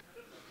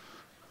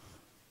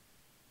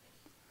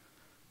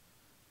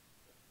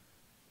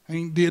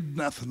 Ain't did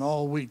nothing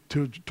all week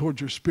towards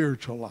your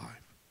spiritual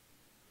life.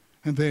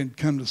 And then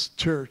come to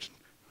church.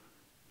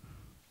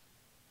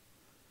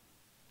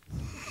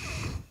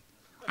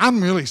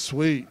 I'm really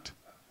sweet.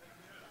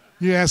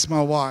 You ask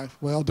my wife.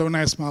 Well, don't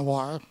ask my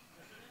wife.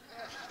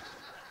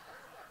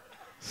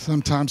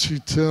 Sometimes she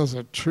tells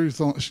the truth.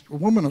 A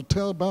woman will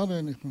tell about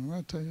anything.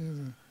 I tell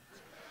you,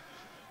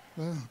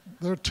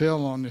 they'll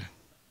tell on you.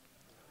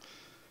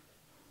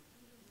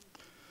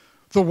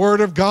 The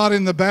Word of God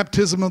in the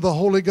baptism of the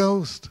Holy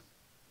Ghost.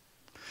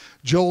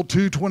 Joel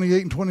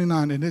 2:28 and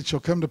 29. And it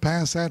shall come to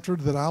pass after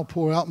that I'll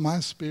pour out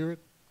my Spirit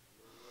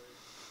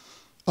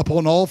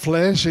upon all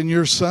flesh, and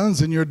your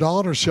sons and your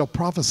daughters shall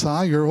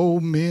prophesy, your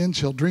old men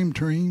shall dream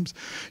dreams,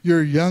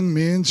 your young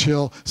men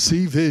shall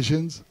see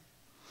visions.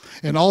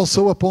 And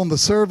also upon the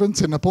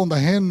servants and upon the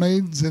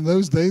handmaids in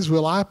those days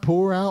will I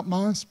pour out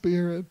my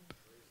Spirit.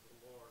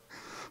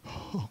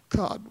 Oh,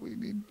 God, we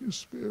need your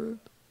Spirit.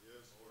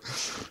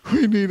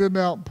 We need an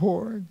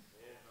outpouring.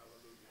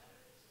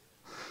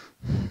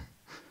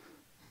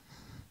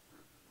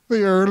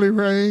 The early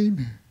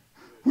rain,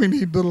 we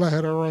need the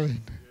latter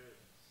rain.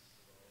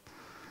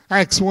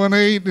 Acts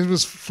 1:8, it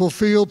was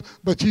fulfilled,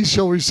 but ye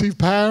shall receive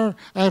power.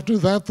 After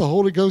that, the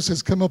Holy Ghost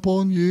has come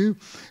upon you,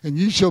 and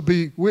ye shall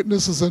be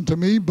witnesses unto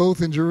me,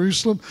 both in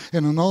Jerusalem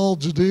and in all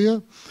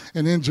Judea,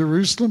 and in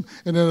Jerusalem,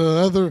 and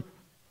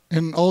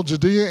in all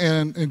Judea,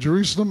 and in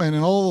Jerusalem, and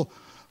in all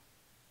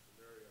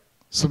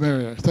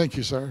Samaria. Thank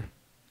you, sir.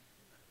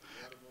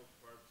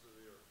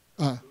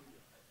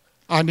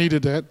 I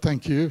needed that.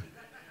 Thank you.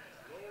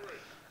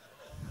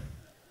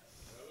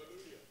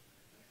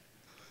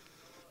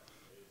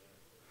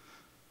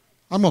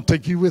 I'm going to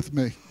take you with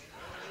me.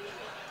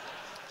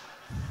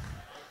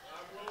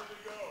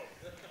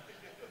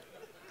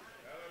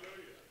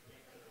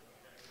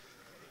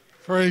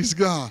 Praise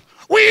God.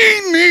 We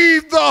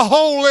need the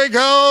Holy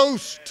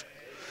Ghost.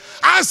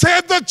 I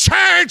said the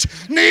church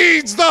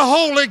needs the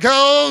Holy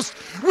Ghost.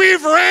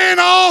 We've ran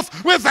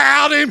off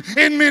without him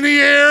in many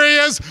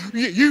areas.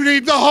 You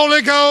need the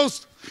Holy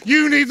Ghost.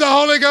 You need the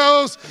Holy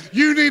Ghost.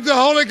 You need the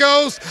Holy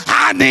Ghost.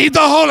 I need the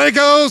Holy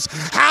Ghost.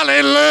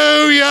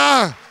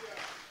 Hallelujah.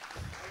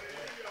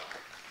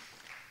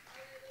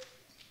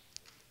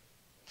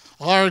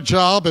 Our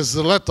job is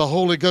to let the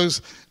Holy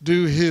Ghost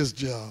do his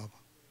job.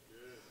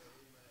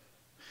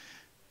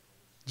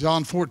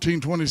 John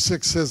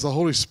 14:26 says the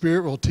Holy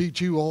Spirit will teach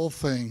you all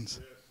things.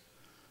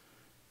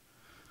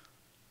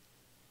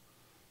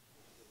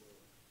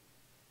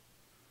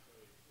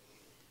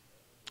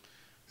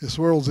 This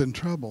world's in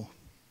trouble.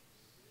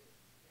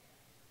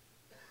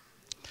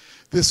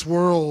 This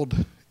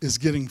world is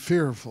getting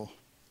fearful.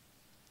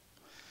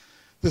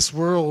 This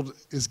world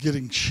is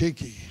getting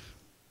shaky.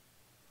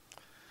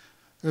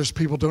 There's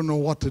people don't know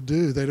what to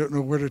do. They don't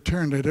know where to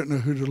turn. They don't know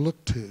who to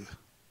look to.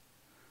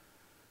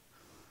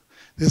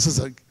 This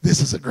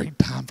is a great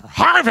time for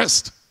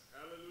harvest.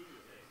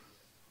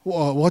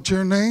 What's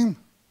your name?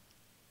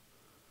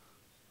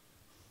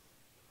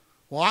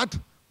 What?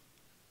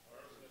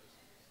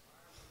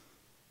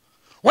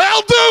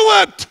 Well,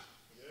 do it.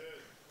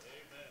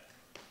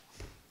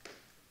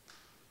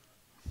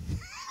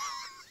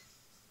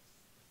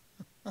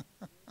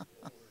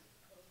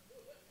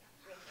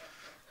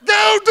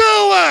 Go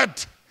do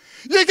it.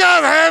 You got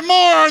to have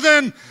more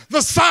than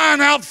the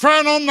sign out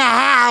front on the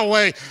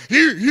highway.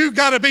 You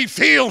got to be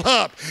filled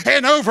up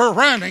and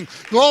overrunning.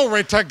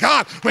 Glory to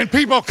God. When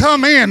people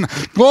come in,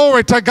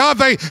 glory to God,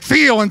 they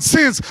feel and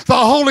sense the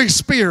Holy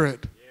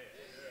Spirit.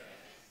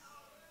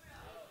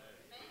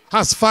 I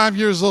was 5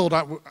 years old.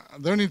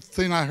 The only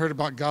thing I heard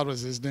about God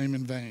was his name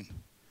in vain.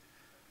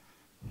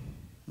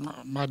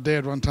 My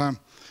dad one time,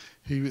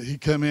 he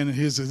come in and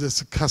he was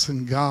just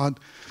cussing God.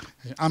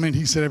 I mean,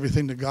 he said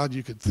everything to God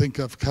you could think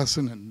of,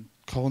 cussing and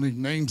calling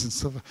him names and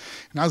stuff.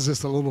 And I was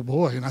just a little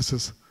boy, and I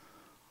says,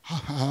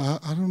 I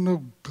don't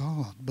know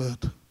God,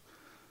 but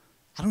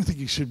I don't think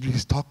you should be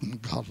talking to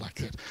God like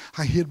that.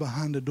 I hid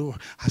behind the door.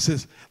 I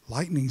says,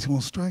 lightning's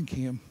going to strike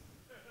him.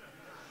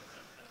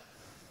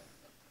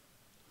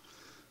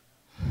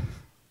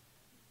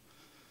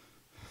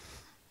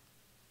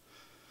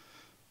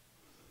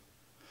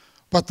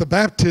 But the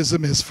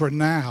baptism is for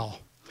now.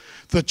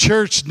 The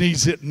church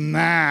needs it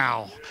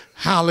now.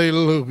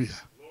 Hallelujah.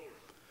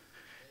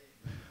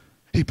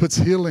 He puts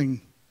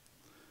healing.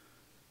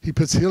 He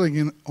puts healing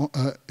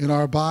in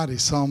our body.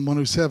 Psalm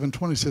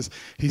 107:20 says,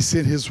 he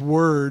sent his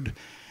word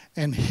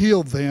and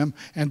healed them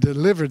and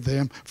delivered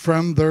them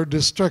from their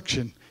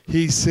destruction.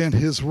 He sent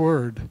his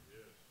word.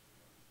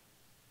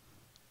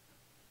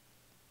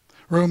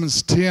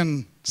 Romans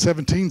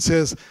 10:17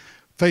 says,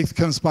 faith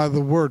comes by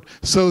the word.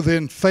 So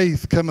then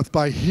faith cometh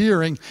by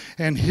hearing,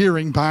 and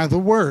hearing by the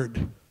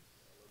word.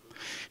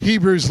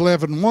 Hebrews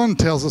 11:1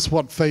 tells us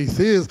what faith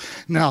is.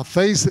 Now,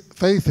 faith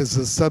is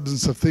the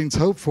substance of things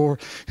hoped for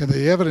and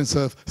the evidence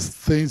of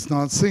things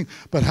not seen.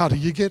 But how do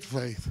you get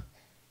faith?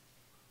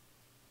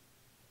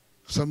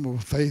 Some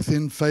with faith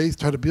in faith,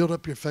 try to build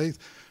up your faith,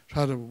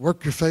 try to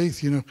work your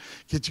faith,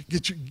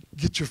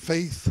 get your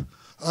faith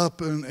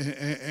up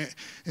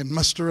and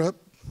muster up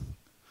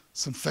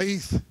some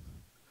faith.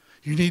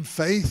 You need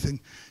faith, and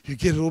you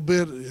get a little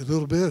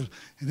bit,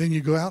 and then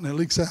you go out and it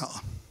leaks out.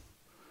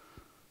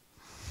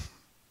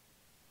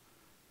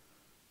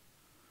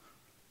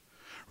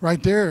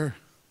 Right there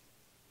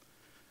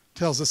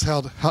tells us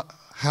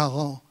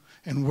how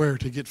and where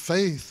to get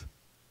faith.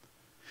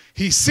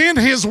 He sent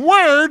his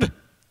word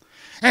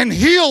and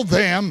healed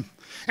them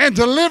and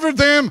delivered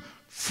them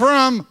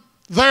from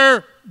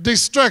their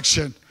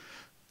destruction.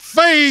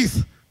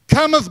 Faith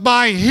cometh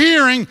by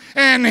hearing,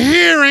 and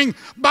hearing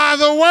by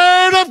the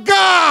word of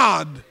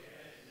God.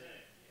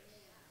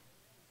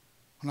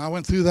 When I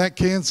went through that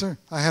cancer,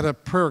 I had a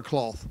prayer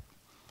cloth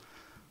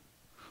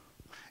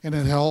And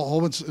it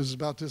was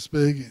about this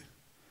big.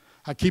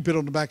 I keep it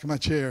on the back of my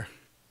chair.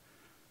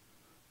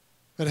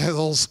 But it has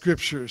all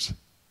scriptures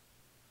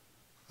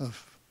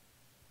of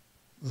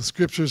the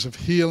scriptures of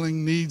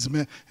healing, needs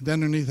met, and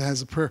underneath it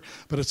has a prayer.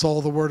 But it's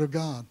all the Word of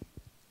God.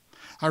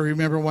 I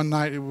remember one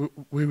night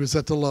we was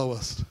at the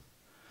lowest.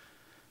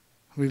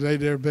 We laid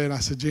there in bed, and I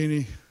said,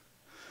 Jeannie,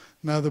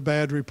 another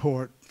bad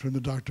report from the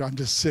doctor. I'm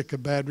just sick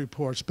of bad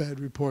reports, bad.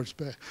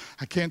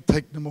 I can't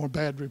take no more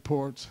bad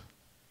reports.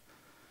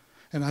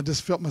 And I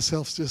just felt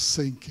myself just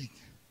sinking.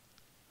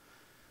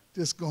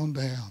 Just going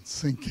down,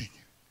 sinking.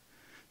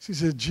 She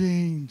said,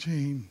 Jean.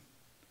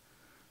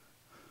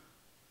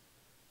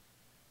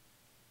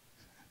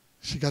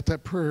 She got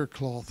that prayer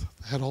cloth,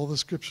 had all the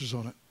scriptures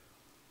on it.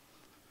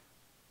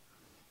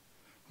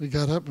 We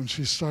got up and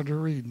she started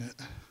reading it.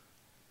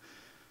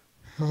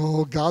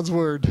 Oh, God's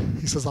word.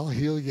 He says, I'll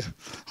heal you.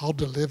 I'll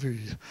deliver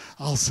you.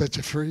 I'll set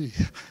you free.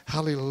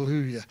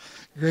 Hallelujah.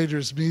 Greater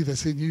is me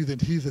that's in you than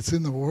he that's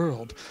in the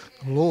world.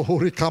 And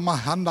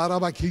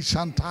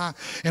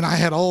I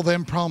had all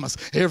them promise.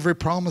 Every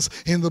promise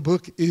in the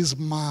book is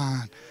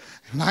mine.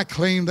 And I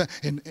claimed that,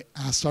 and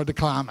I started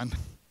climbing.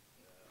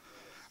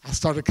 I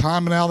started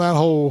climbing out of that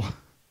hole.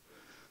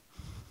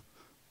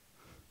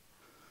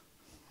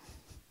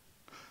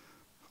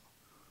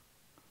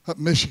 Up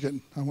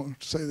Michigan, I want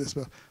to say this,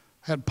 but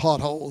had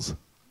potholes.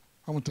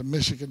 I went to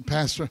Michigan,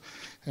 pastor,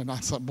 and I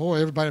thought, boy,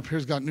 everybody up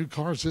here's got new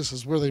cars. This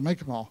is where they make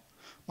them all.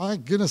 My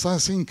goodness, I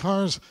seen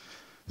cars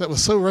that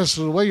was so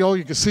rusted away, all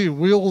you could see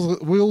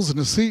wheels and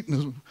the seat and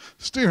the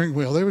steering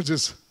wheel. They were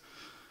just,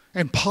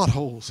 and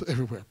potholes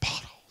everywhere,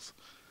 potholes.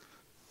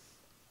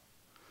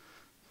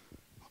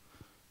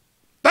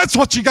 That's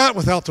what you got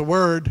without the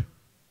Word.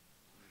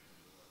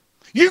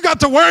 You got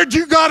the Word,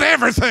 you got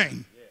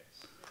everything.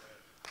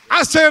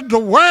 I said the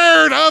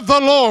Word of the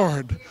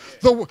Lord.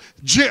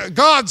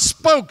 God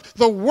spoke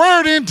the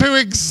Word into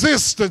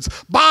existence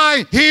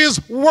by His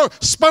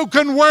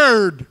spoken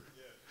Word.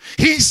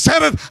 He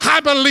said it, I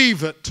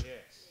believe it.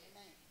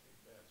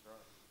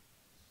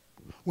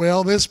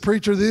 Well, this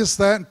preacher this,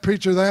 that, and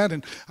preacher that,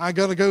 and I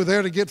got to go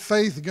there to get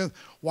faith.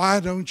 Why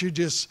don't you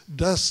just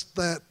dust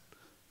that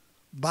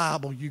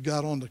Bible you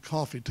got on the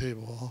coffee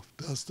table off,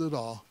 dust it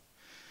off,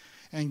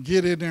 and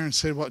get in there and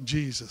say what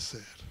Jesus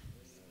said?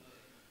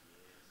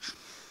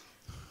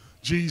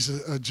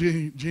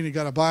 Jeannie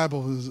got a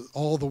Bible with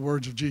all the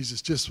words of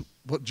Jesus, just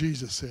what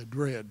Jesus said,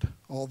 read,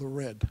 all the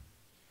red.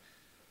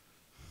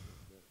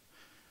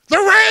 The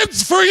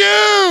red's for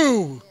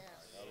you,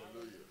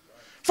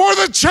 for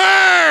the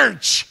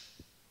church.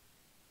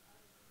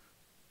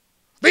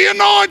 The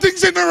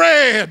anointing's in the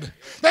red,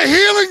 the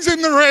healing's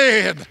in the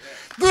red,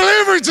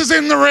 deliverance is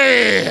in the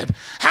red.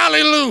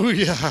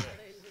 Hallelujah.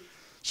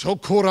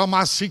 Stand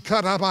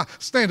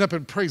up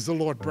and praise the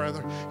Lord,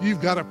 brother.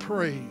 You've got to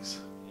praise.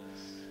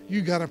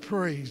 You got to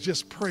praise.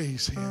 Just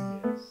praise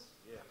Him.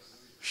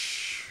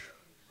 Shh.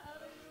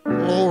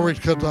 Glory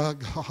to God.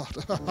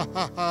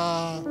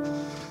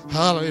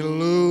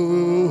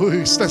 Hallelujah.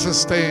 Let's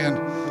stand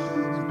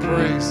and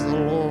praise the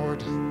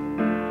Lord.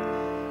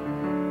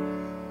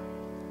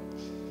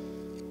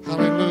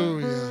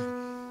 Hallelujah.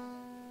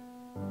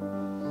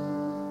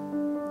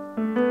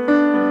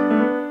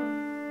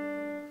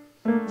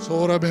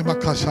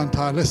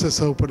 Let's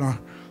just open our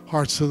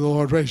hearts to the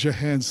Lord. Raise your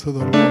hands to the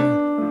Lord.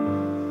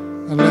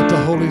 And let the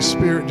Holy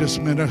Spirit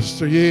just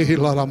minister.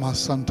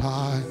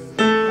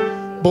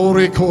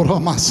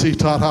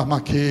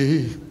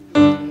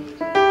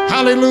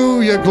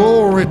 Hallelujah.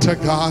 Glory to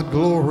God.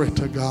 Glory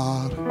to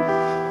God.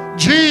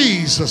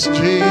 Jesus,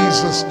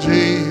 Jesus,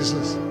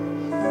 Jesus.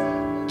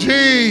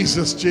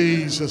 Jesus,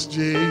 Jesus,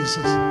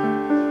 Jesus.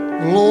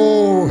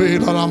 Glory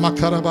to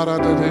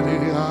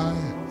God.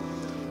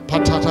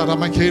 Patata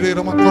makere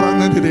ma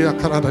korana diria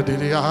karada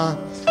diria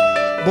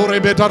bore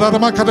betata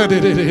ma kada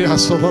diria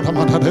solo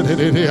ma kada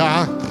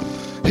diria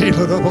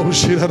hilo da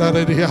boshira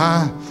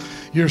diria.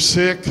 You're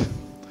sick.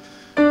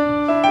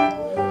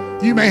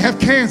 You may have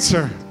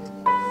cancer,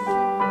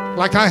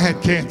 like I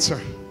had cancer.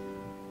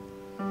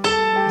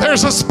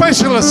 There's a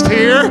specialist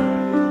here.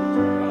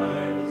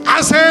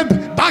 I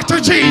said, Dr.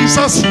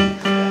 Jesus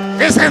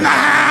is in the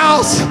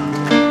house.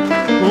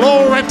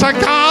 Glory to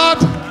God.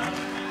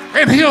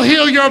 And He'll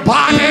heal your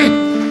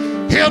body.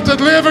 He'll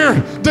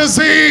deliver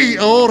disease.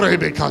 Oh,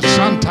 Rebecca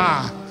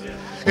Shanta.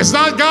 It's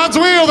not God's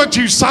will that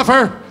you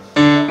suffer.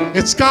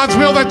 It's God's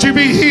will that you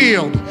be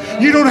healed.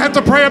 You don't have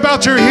to pray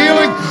about your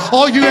healing.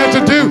 All you have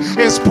to do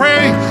is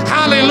pray,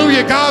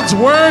 hallelujah, God's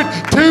word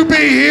to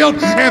be healed,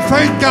 and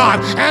thank God.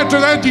 After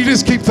that, you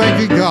just keep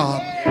thanking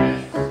God.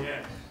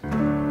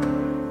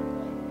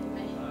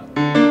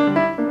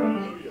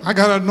 I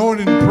got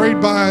anointed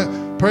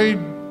and prayed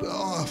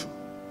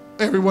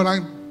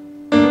everyone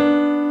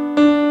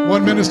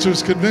one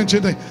minister's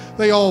convention,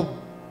 they all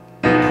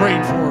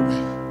prayed for me.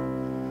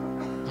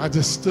 I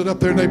just stood up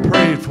there and they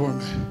prayed for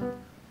me.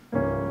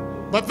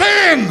 But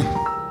then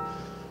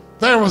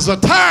there was a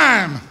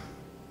time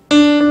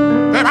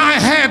that I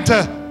had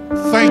to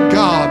thank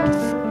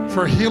God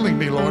for healing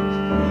me, Lord.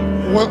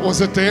 What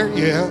was it there?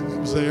 Yeah, it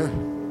was there.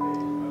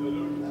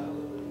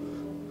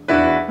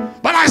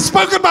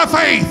 spoken by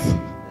faith.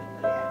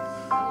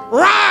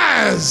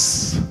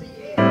 Rise.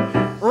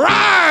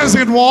 Rise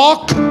and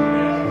walk.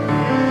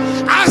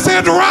 I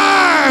said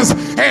rise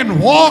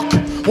and walk,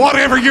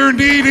 whatever your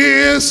need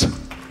is.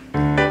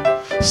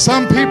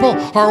 Some people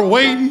are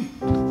waiting.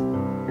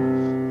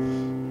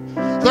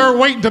 They're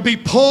waiting to be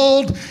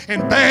pulled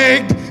and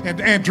begged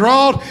and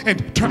drawn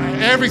and try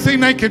everything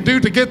they can do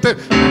to get up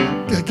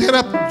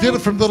and get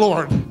it from the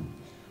Lord.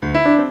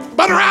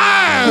 But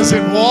rise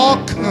and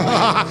walk.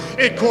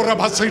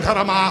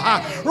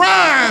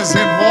 Rise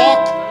and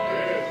walk.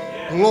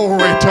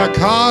 Glory to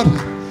God.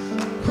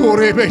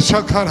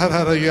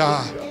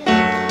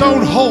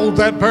 Don't hold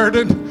that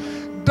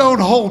burden. Don't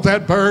hold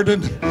that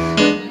burden.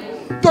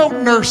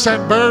 Don't nurse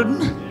that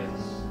burden.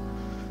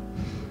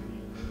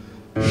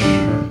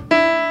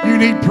 You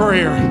need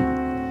prayer.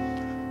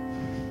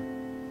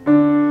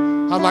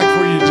 I'd like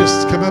for you to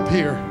just come up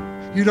here.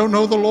 You don't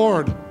know the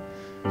Lord.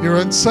 You're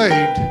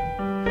unsaved.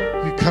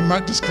 You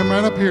just come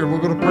right up here. We're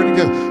going to pray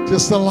together.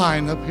 Just the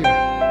line up here.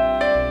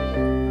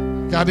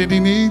 Got any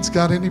needs?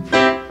 Got any?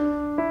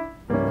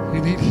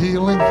 You need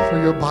healing for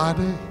your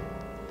body.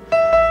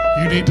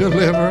 You need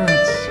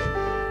deliverance.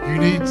 You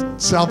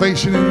need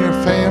salvation in your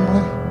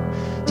family.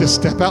 Just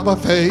step out by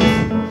faith.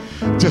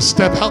 Just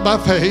step out by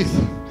faith.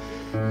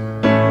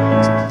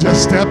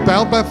 Just step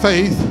out by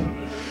faith.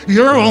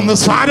 You're on the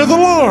side of the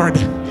Lord.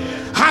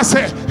 I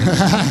said,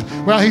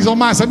 well, he's on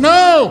my side.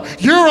 No,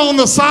 you're on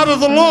the side of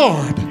the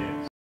Lord.